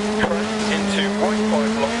 crest, into right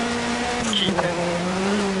 5 long, keep in,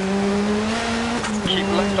 keep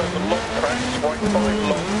left over long crest, right 5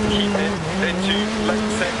 long, keep in, into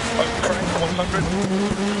left 6, over crest, 100,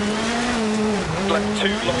 left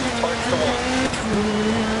 2 long, times to 1.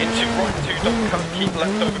 Into right 2 don't cut, keep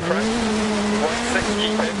left over crest. Right 6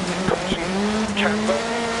 keep in, caution, camber.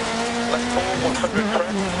 Left 4 100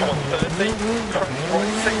 crest, 130. Crest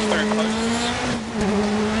right 6 through posts.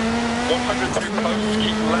 100 through posts,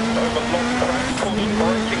 keep left over long crest. Caution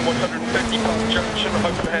braking, 150 past junction,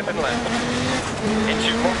 open hairpin left.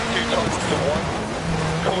 Into right 2 times to 1.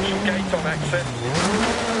 Caution gate on exit.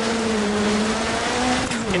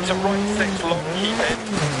 Into right 6 long, keep in.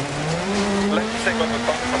 Left 6 over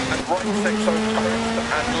bump, and right 6 over crest,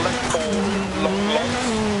 and left 4 long lots.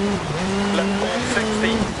 Left 4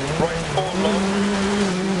 60, right 4 long.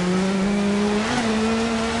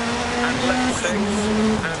 And left 6,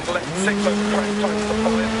 and left 6 over crest times to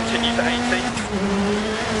 5, continue to 80.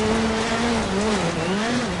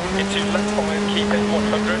 Into left 5, keep in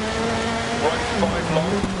 100. Right 5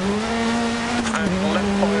 long. And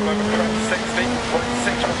left 5 over crest 60, right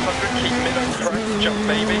 6 100, keep mid over crest, jump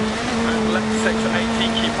baby, and left 6 80,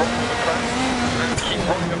 keep right over crest, and keep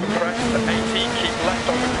right over crest 80, keep left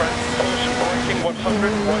over crest, caution braking 100,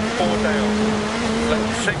 right 4 down, left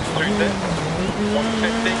 6 through dip,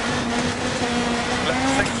 150, left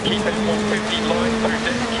 6 keep in 150, line through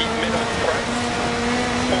dip, keep mid over crest,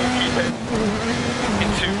 4 keep in,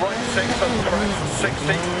 into right 6 over crest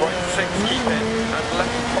 60, right 6 keep in, and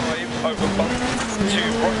left 5 over bump, to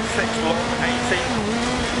right 6 long 80,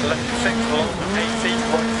 left 6 long 80,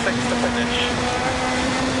 right 6 to finish.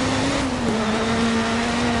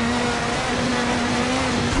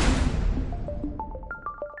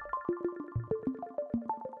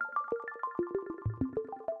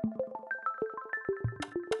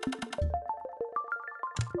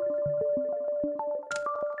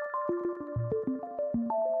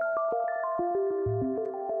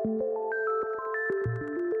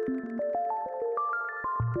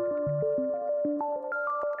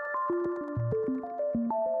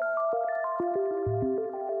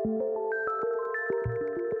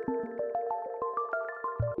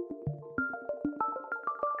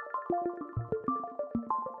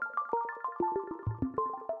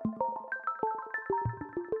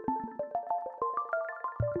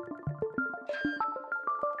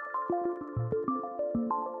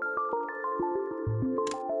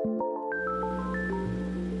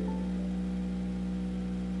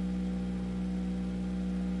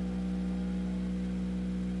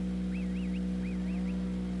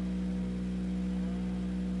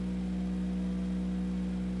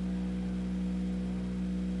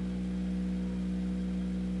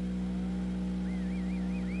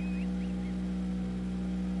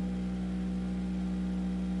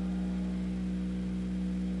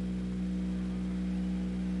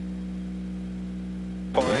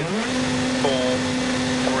 5, 4,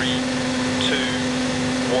 3, 2,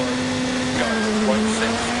 1, go. Right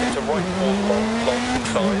 6 into right 4 long, long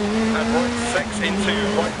inside, and right 6 into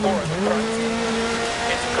right 4 over crest.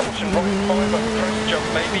 Into caution, right 5 over crest, jump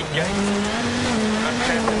maybe, gate, and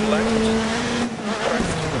hairpin left,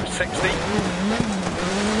 crest, 60.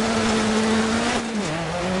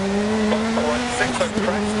 Bump, right 6 over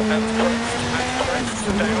crest, and crest,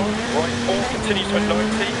 down, right 4 continues to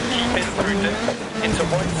 90, keep in through dip, into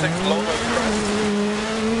right 6 long over crest,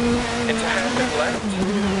 into hairpin left,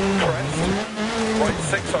 crest, right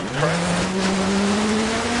 6 over crest,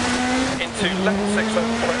 into left 6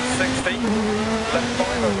 over crest, 60, left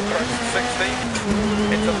 5 over crest, 60,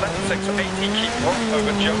 into left 6, 80, keep right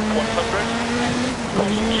over jump, 100,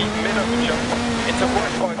 caution, keep mid over jump, into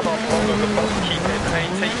right 5 half long over bump, keep in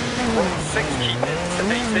 80, right 6, keep in to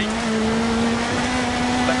 80,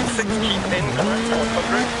 left 6, keep in, correct,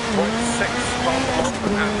 100, right 6, half long,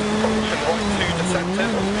 and caution, right 2,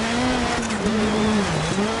 deceptive,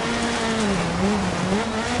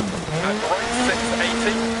 and right 6,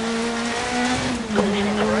 80, caution,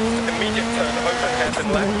 correct, immediate turn, open hairpin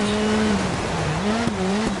left,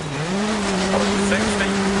 right 60,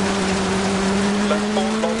 left 4,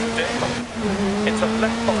 long dip, into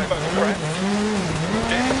left 5 over crest,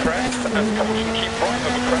 dip, crest, and caution, keep right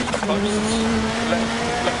over crest, posts,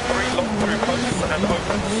 left 3 long through posts and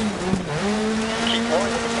opens, keep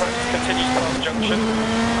right over crest, continues past junction,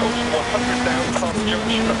 caution 100 down, past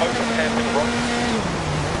junction, open hairpin right,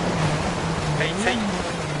 80,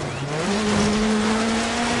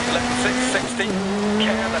 left 6, 60,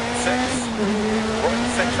 care left 6, right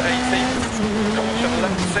 6, 80, caution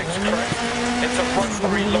left 6, crest, into right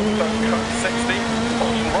 3 long don't cut, 60,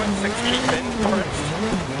 caution right 6, keep in, crest,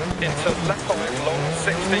 into left 5 long,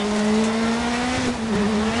 60,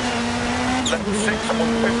 left 6,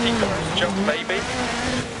 150, crest, jump maybe,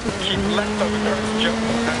 keep left over crest, jump,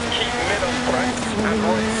 and keep mid on crest, and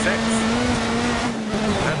right 6,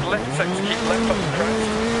 and left 6, keep left over crest,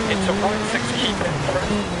 into right 6, keep in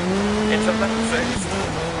crest, into left 6,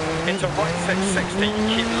 into right 6, 60,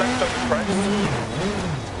 keep left over crest,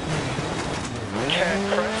 care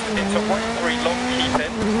crest, into right 3 long, keep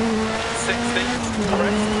in, 60,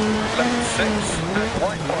 crest, left 6, and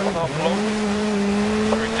right 5 half long,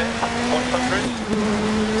 through dip, 100,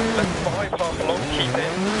 left 5 half long, keep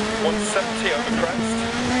in, 170 over crest,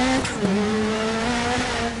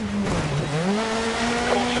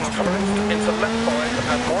 caution crest, into left 5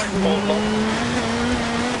 and right 4 long,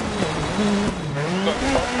 go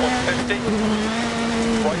top 150,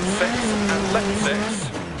 right 6 and left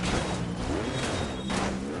 6,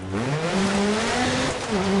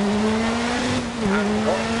 and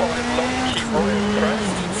right 5 long, keep right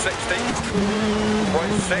crest, 60,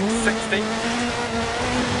 right 6, 60,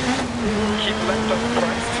 keep left over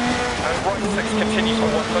crest, and right 6 continues to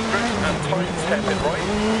 100, and tightens hairpin right,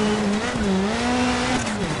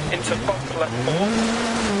 into bump left 4,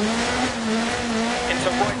 into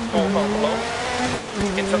right 4 half long,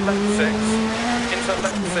 into left 6, into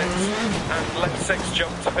left 6, and left 6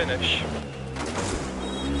 jump to finish.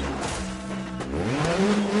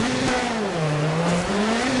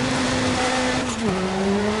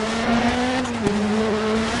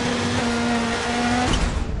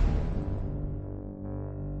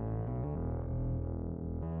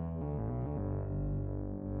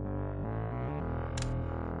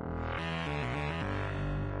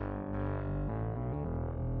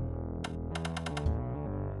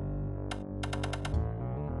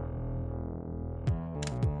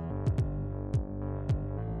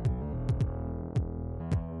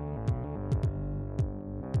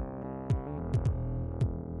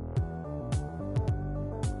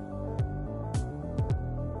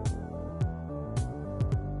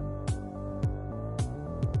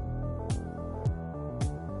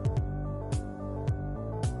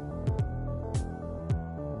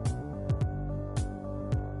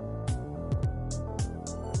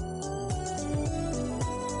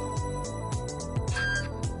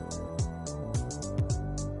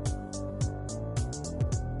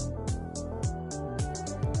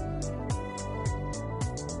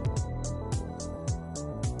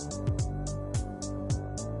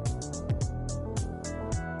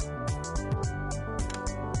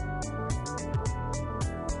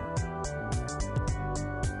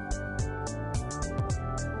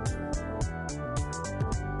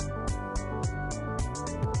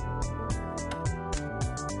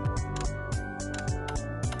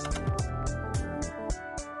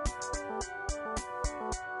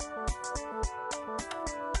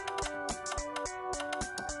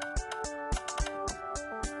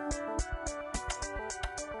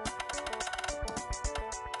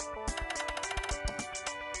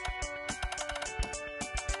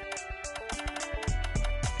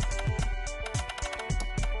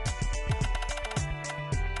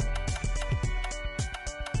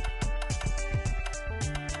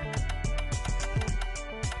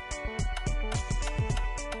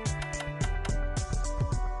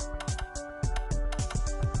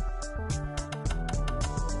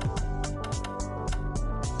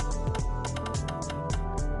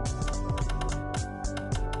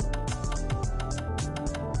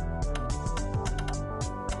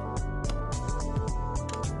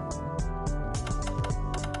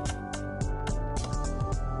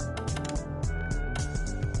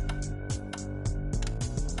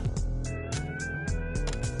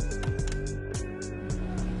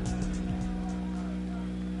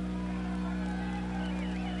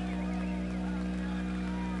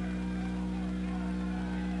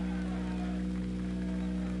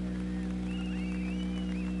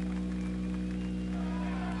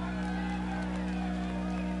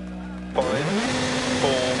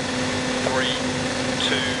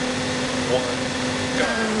 go.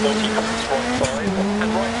 40 crest, right 5, and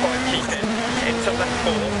right 5 keep in. Into left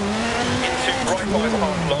 4, into right 5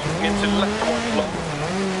 half long, into left 1 long.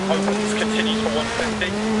 Opens, continues for 150.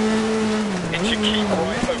 Into keep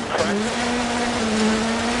right over crest.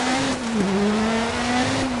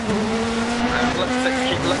 And left 6,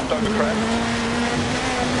 keep left over crest.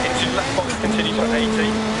 Into left 5, continues for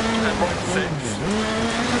 80. And right 6.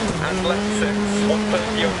 And left 6,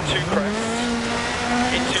 130 over 2 crests.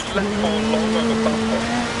 Into left 4, long over bumper.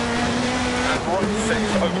 And right 6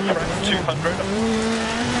 over crest, 200.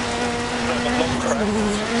 Another long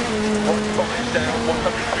crest. Right 5 down,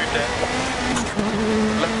 100 through depth.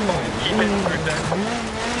 Left 5, keep in through depth.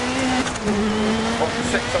 Right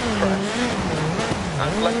 6 over crest.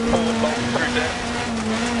 And left 4, long through depth.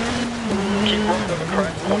 Keep right over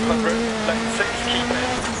crest, 100. Left 6, keep in.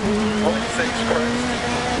 Right 6 crest.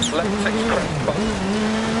 Left 6 crest bump.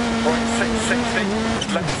 Right 6, 60.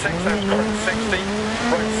 Left 6 and crest 60.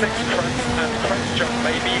 Right 6 crest and crest jump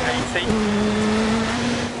maybe 80.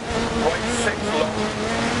 Right 6 long.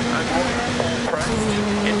 And right 4 crest.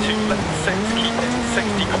 Into left 6, keep in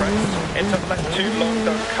 60 crest. Into left 2 long,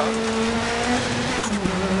 don't cut.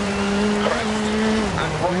 Crest.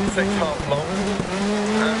 And right 6 half long.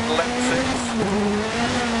 And left 6.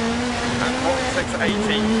 And right 6,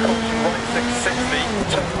 80. Caution right 6, 60.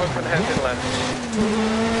 Turn open hairpin left.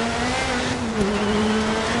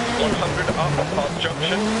 100 up past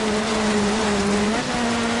junction.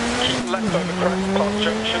 Keep left over crest past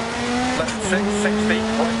junction. Left 6, 60.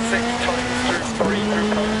 Right 6 times through 3 through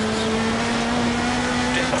posts.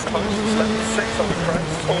 Dip posts. Left 6 over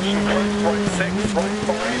crest. Caution crest. Right 6. Right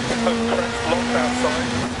 5 over crest. Locked outside.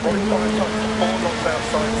 Right 5 times 4 locked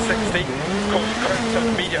outside. 60. Caution crest. Turn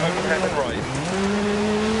immediate overhead and right.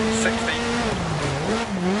 60.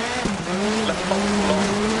 Left 5 long.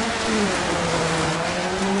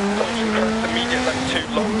 Crest immediate left 2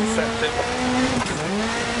 long, deceptive.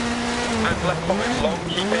 And left 5 long,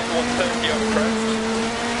 keep in 130 over crest.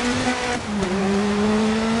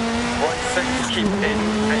 Right 6, keep in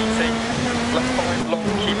 80. Left 5 long,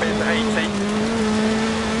 keep in 80.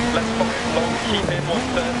 Left 5 long, keep in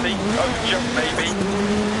 130. Over jump maybe.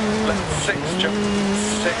 Left 6 jump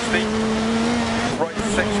 60. Right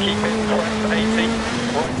 6, keep in crest 80.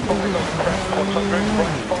 Right 5 over crest 100.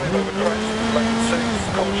 Right 5 over crest. Left 6,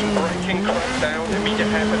 caution braking, crest down,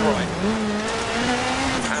 immediate hairpin right.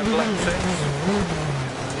 And left 6.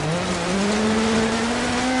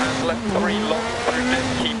 And left 3 long, through dip,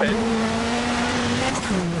 keep in.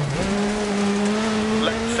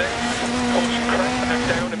 Left 6, caution crest and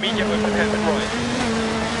down, immediate open hairpin right.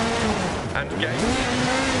 And gate.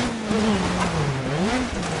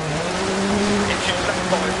 Into left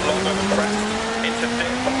 5 long over crest. Into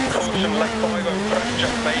dip, caution left 5 over crest,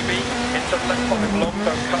 jump maybe. Into left 5 long,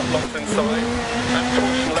 don't cut, locks inside. And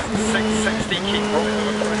caution left 6, 60, keep right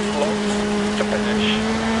over crest, locks to finish.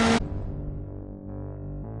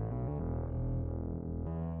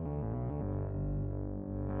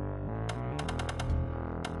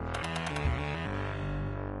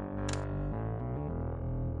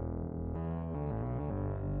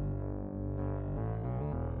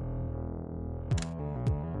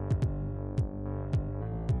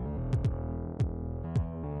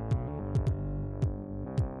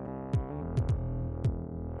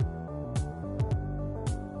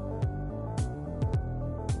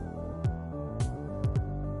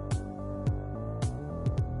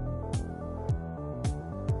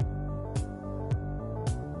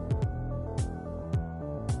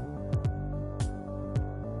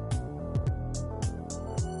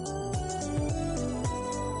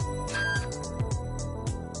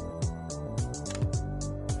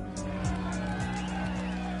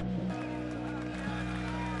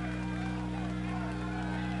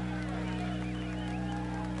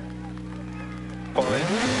 Five,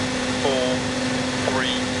 4,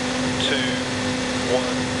 3, 2, 1,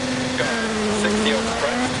 go. 60 on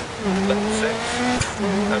crest, left 6,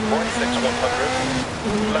 and right 6,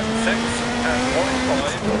 100, left 6, and right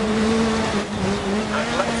 5, and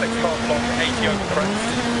left 6 half long, 80 over crest,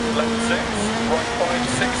 left 6, right 5,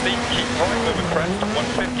 60, keep right over crest,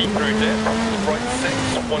 150 through dip, right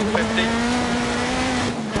 6, 150,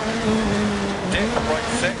 dip, right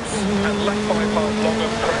 6, and left 5 half long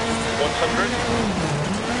over crest, 100,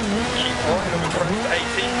 keep right over crest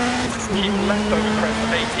 80, keep left over crest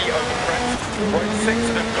 80 over crest, right 6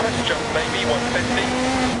 and crest jump maybe 150,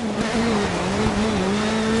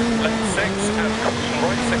 left 6 and caution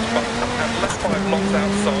right 6 bump and left 5 longs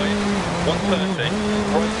outside 130,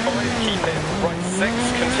 right 5 keep in, right 6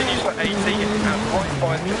 continues for 80 and right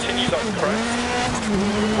 5 continues over crest.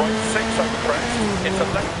 Right 6 over crest, into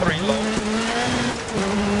left 3 long.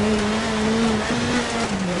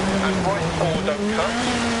 And right 4 don't cut,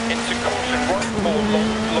 into caution right 4 long,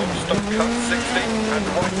 long stop cut 60 and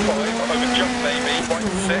right 5 over jump maybe, right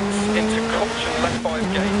 6 into caution left 5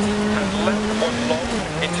 gate and left 1 long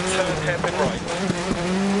into turn hairpin right.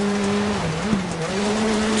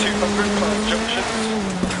 200 past junctions.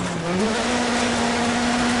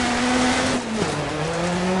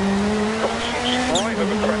 Caution keep right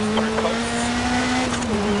over crest through posts.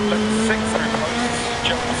 Left 6 through posts,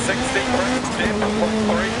 jump 60, crest dip, right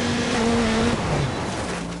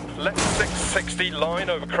 3. Left 660 line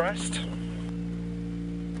over crest.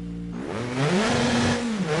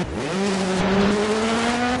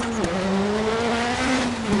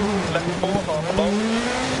 Left 4 half long.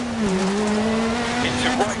 Into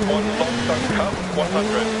right 1 long don't cut,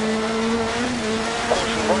 100.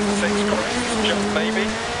 Caution right 6 crest, jump maybe.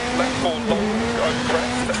 Left 4 long over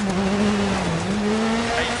crest.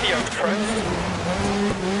 80 over crest.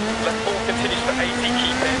 Left 4 continues to 80,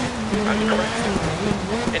 keep in, and crest.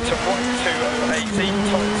 Into right 2 over 80,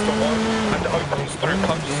 times to 1, and opens through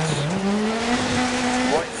posts.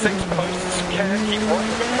 Right 6 posts, care, keep right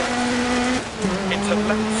over crest. Into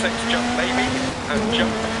left 6 jump maybe, and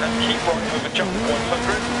jump, and keep right over jump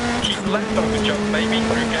 100. Keep left over jump maybe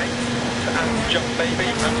through gate, and jump maybe,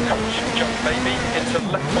 and caution jump maybe, into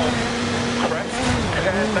left 4, crest,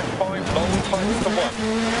 care, left 5 long, times to 1.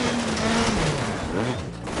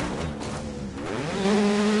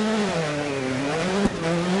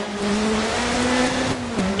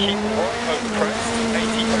 Keep right over crest,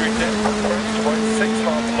 80 through dip, crest, right 6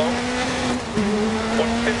 half long,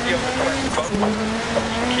 150 over crest bump,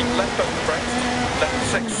 keep left over crest, left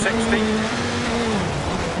 660,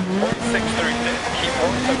 right 6 through dip, keep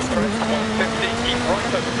right over crest, 150, keep right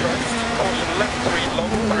over crest, caution left 3 long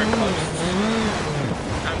through posts,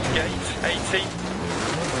 and gate, 80,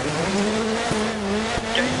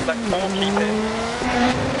 gate left 4, keep in.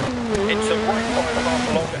 Into right 5 half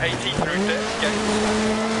long, 80 through dip, gate.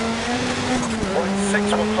 Right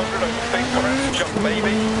 6, 100 over big crest, jump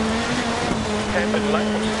maybe. Hairpin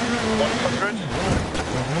left, 100.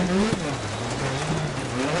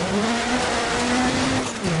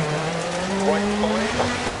 Right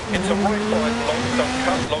 5, into right 5 long, don't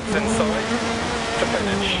cut, logs inside, to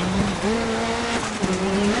finish.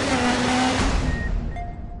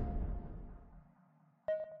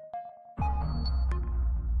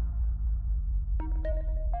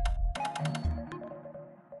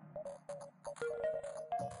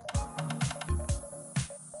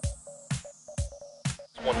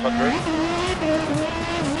 100.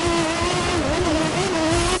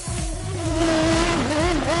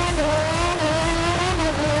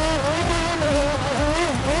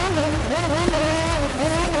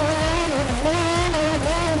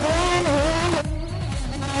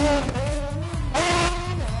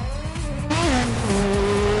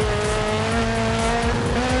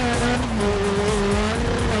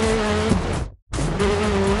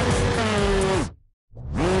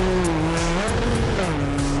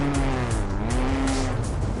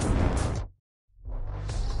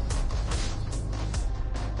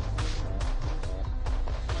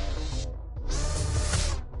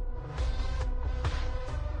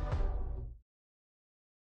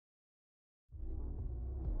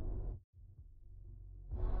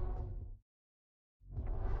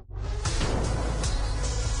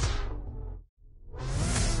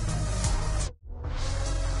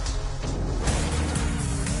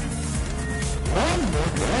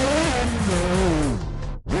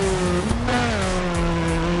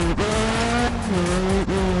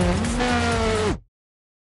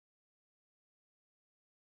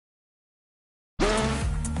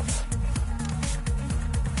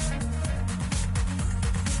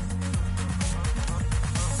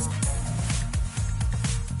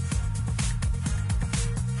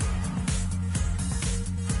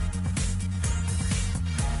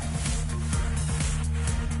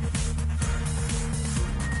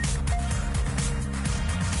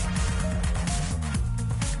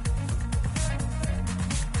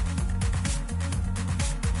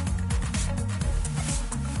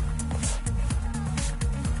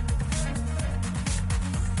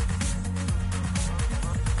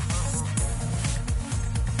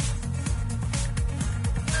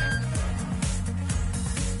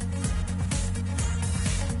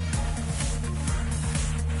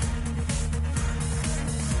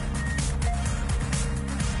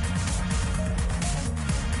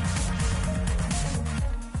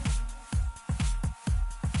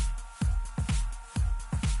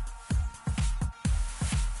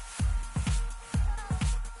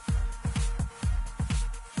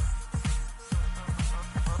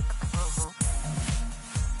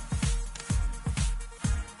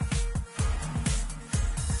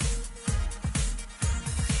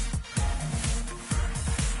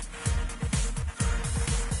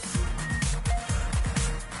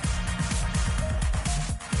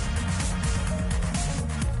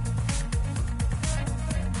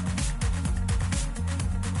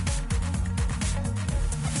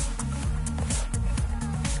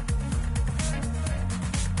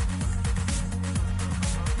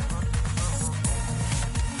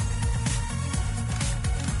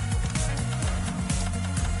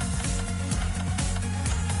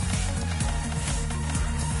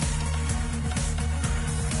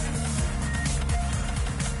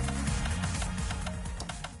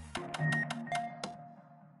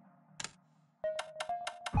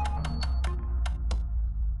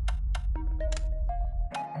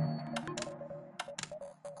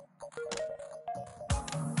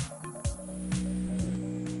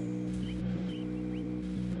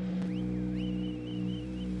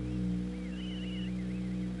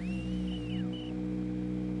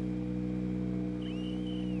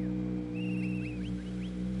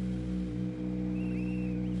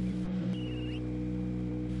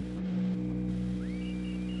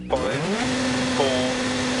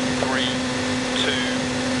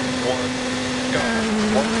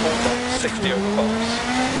 60 over bumps.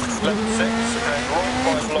 Left 6 and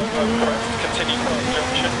right 5 long over crest, continue past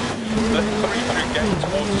junction. Left 3 through gate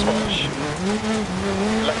towards swash.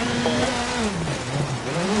 Left 4.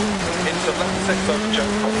 Into left 6 over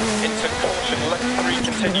jump. Into caution, left 3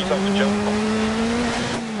 continues over jump.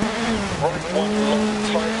 Right 1 long,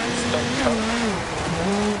 tight, don't cut.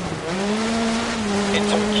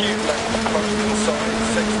 Into acute left, close inside,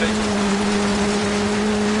 60.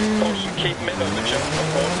 Caution, keep mid over jump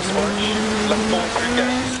and water splash. Left 4 through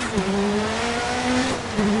gates.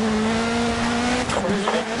 Cruise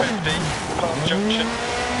 150, past junction.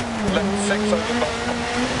 Left 6 over bump.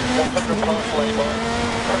 100 past lay-by.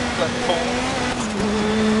 Crest left 4.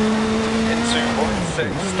 Into right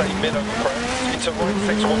 6, stay mid over crest. Into right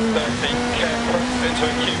 6, 130, care crest into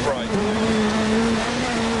acute right.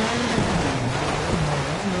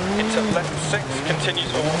 Into left 6,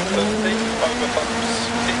 continues for 130, over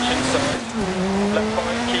bumps, ditch inside. Left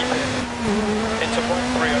 5, keep in. Into right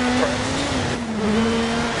 3 over crest.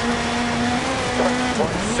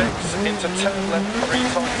 Right 6, into turn left 3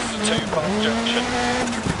 times to 2 past junction.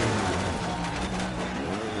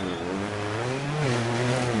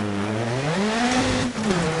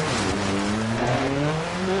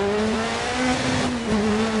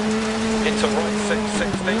 Into right 6,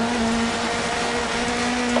 60.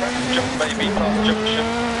 Crest jump maybe past junction,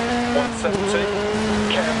 170.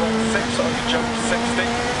 Care right 6 over jump 60.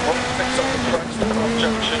 Right 6 over crest past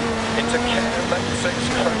junction. Into care left 6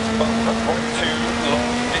 crest bump right 2 long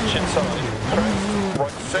ditch inside. Crest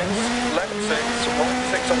right 6 left 6 right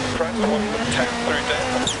 6 over crest 110 through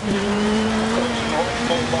depth. Caution right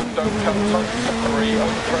 4 long don't cut tight 3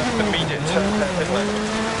 over crest immediate turn hairpin left.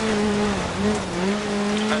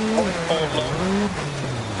 And right 4 long.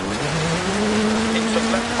 Into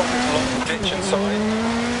left 5 long, ditch inside.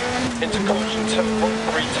 Into caution, turn right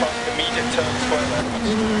 3 tight, immediate turn square left.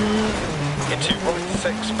 Into right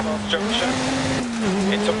 6 past junction.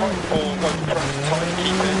 Into right 4, over crest tight,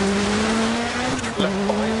 keep in. Left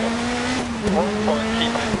 5. Right 5,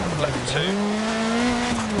 keep in. Left 2.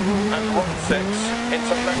 And right 6.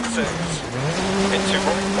 Into left 6. Into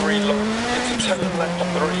right 3 long. Into turn left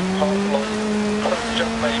 3, half long. Crest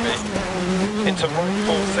jump maybe. Into right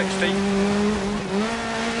 460.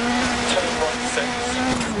 Turn right 6.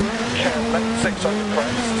 Care left 6 over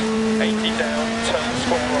crest. 80 down, turn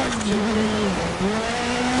square right.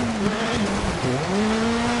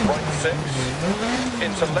 Right 6.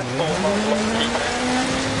 Into left 4 half long, keep in.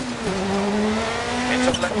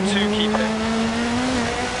 Into left 2, keep in.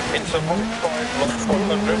 Into right 5 long,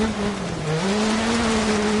 100.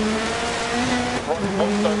 Right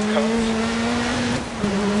 1 don't cut.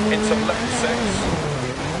 Into left 6,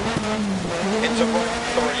 into right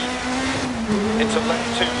 3, into left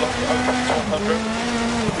 2 long, over 100,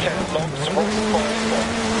 care longs, right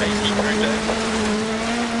 5, 80 through deck,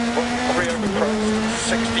 right 3 over crest,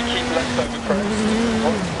 60 keep left over crest,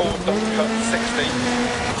 right 4 don't cut, 60,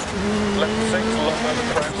 left 6 long over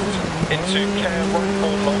crest, into care right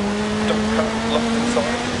 4 long, don't cut, left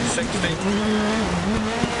inside, 60,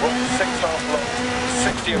 right 6 half long,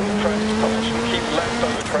 60 over crest, caution, keep left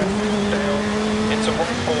over crest, down, into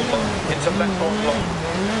right 4 long, into left 1 long,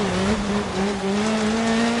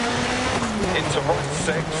 into right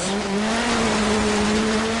 6,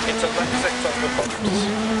 into left 6 over bumps,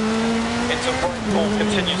 into right 4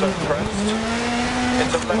 continues over crest,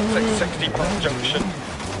 into left 6, 60 past junction,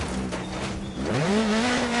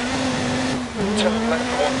 turn left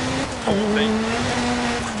 1, 40,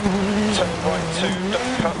 turn right 2,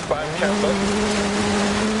 don't cut, bad camber,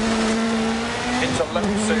 into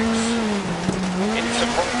left 6, into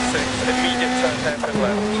right 6, immediate turn hairpin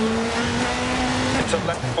left, into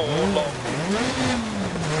left 4 long,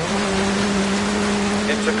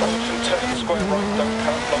 into caution, turn square right, don't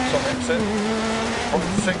cut, longs on exit,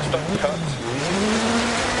 right 6, don't cut,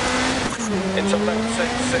 into left 6,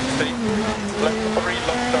 60, left 3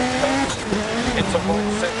 long, don't cut, into right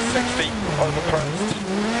 6, 60, over crest,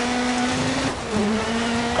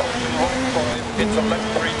 caution right 5, into left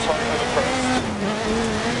 3 tight over crest,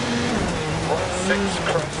 right 6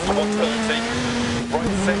 crest 130,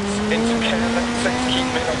 right 6 into care left 6 keep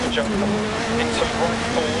mid over jump, into right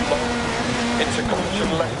 4 long, into caution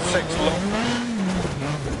left 6 long,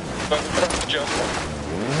 over crest jump,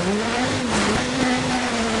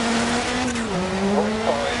 right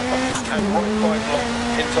 5 and right 5 long,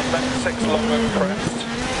 into left 6 long over crest,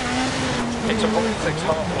 into right 6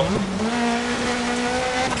 half long,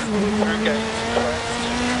 through gate, crest,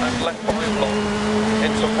 and left 5 long,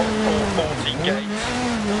 into right 4 40 gate,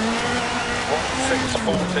 right 6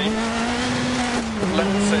 40,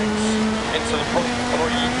 left 6, into right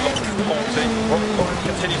 3 long 40, right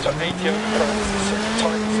 5 continues to 80 over crest,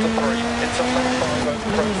 tightens to 3, into left 5 over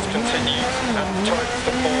crest, continues, and tightens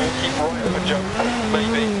to 4, keep right over jump,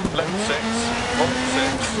 maybe, left 6, right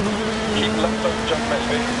 6, keep left over jump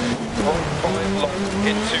maybe, right 5 long,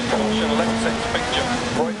 into caution, left 6 big jump,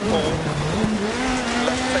 right 4,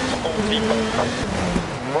 left 6 40 bump,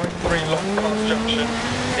 right 3 long past junction,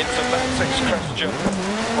 into left 6 crest jump,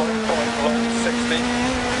 right 5 long 60,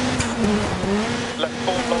 left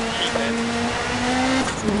 4 long keep in,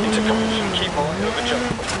 into caution, keep right over jump,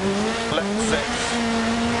 left 6,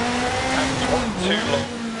 and right 2 long,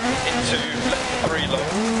 into left 3 long,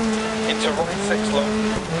 into right 6 long,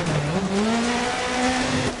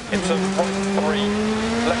 into right 3,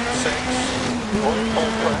 left 6, right 4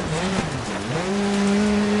 crest,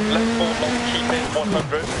 left 4 long, keep in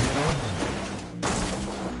 100,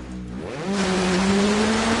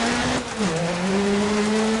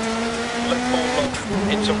 left 4 long,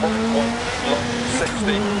 into right 1, long 60,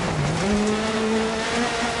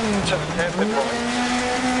 turn hairpin right,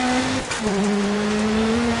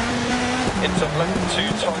 into left 2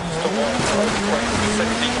 times to 1, over crest,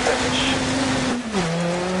 60 finish.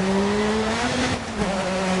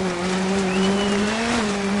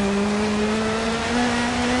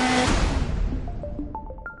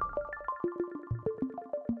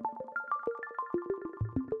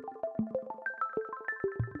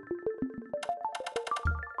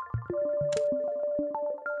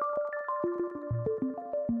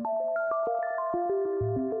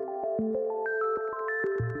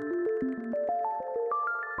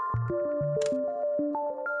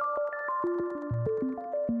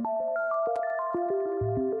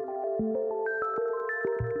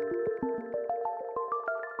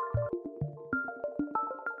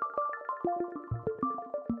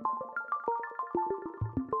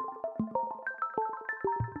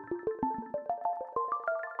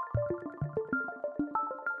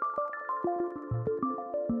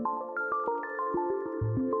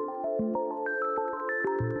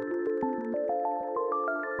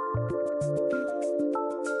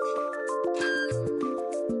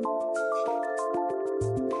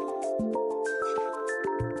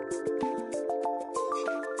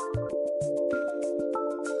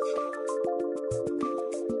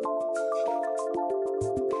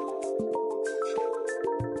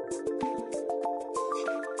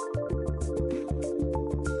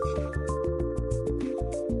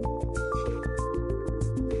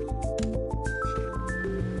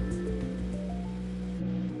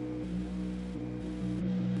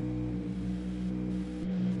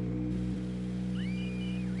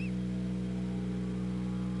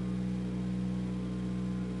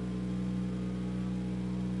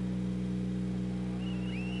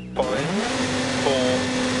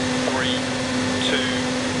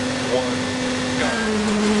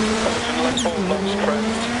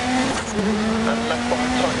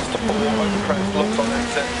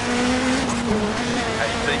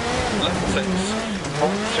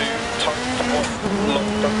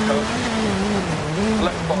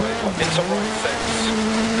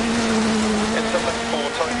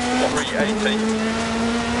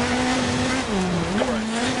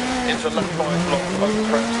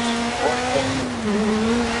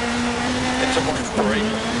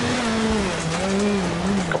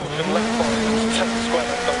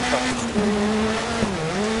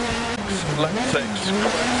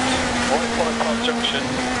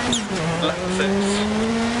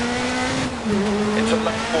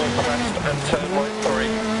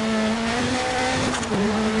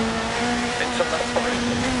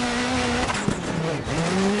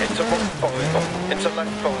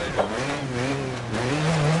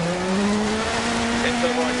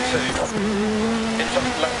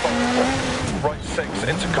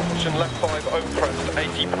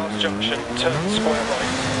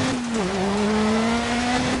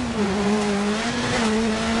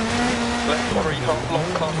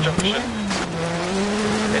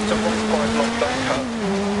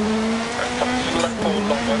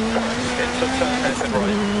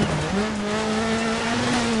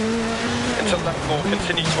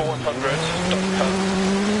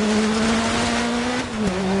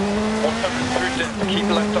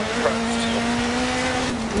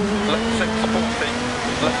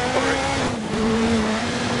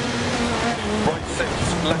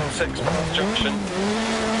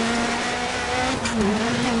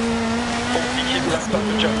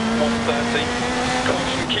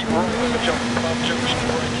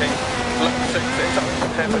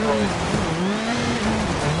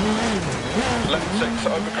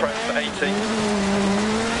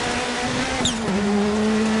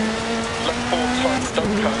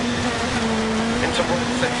 Into right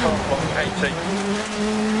 6 half long, 80.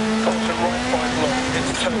 Caution right 5 long,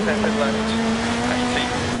 into turn hairpin left,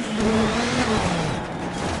 80.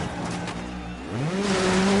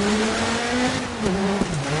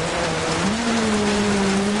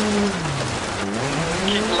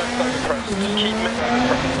 Keep left over crest, keep mid over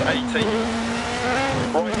crest, 80.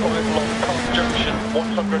 Right 5 long, past junction,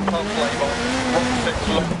 100 past lay-by. Right 6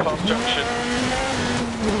 long, past junction.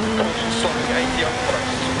 Caution slowing, 80 over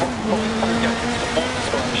crest. Right 5 full gate, water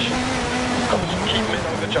splash. Caution keep mid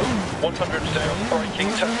over jump, 100 down, braking,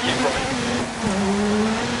 turn keep right.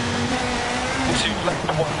 Into left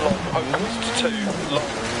 1 long, opens to 2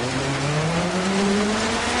 long.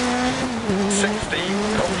 60,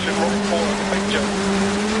 caution right 4 over big jump.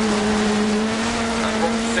 And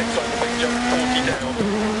right 6 over big jump, 40 down.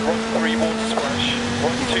 Right 3 water splash,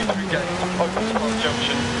 right 2 through gate, opens past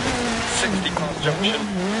junction. 60 past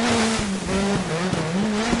junction.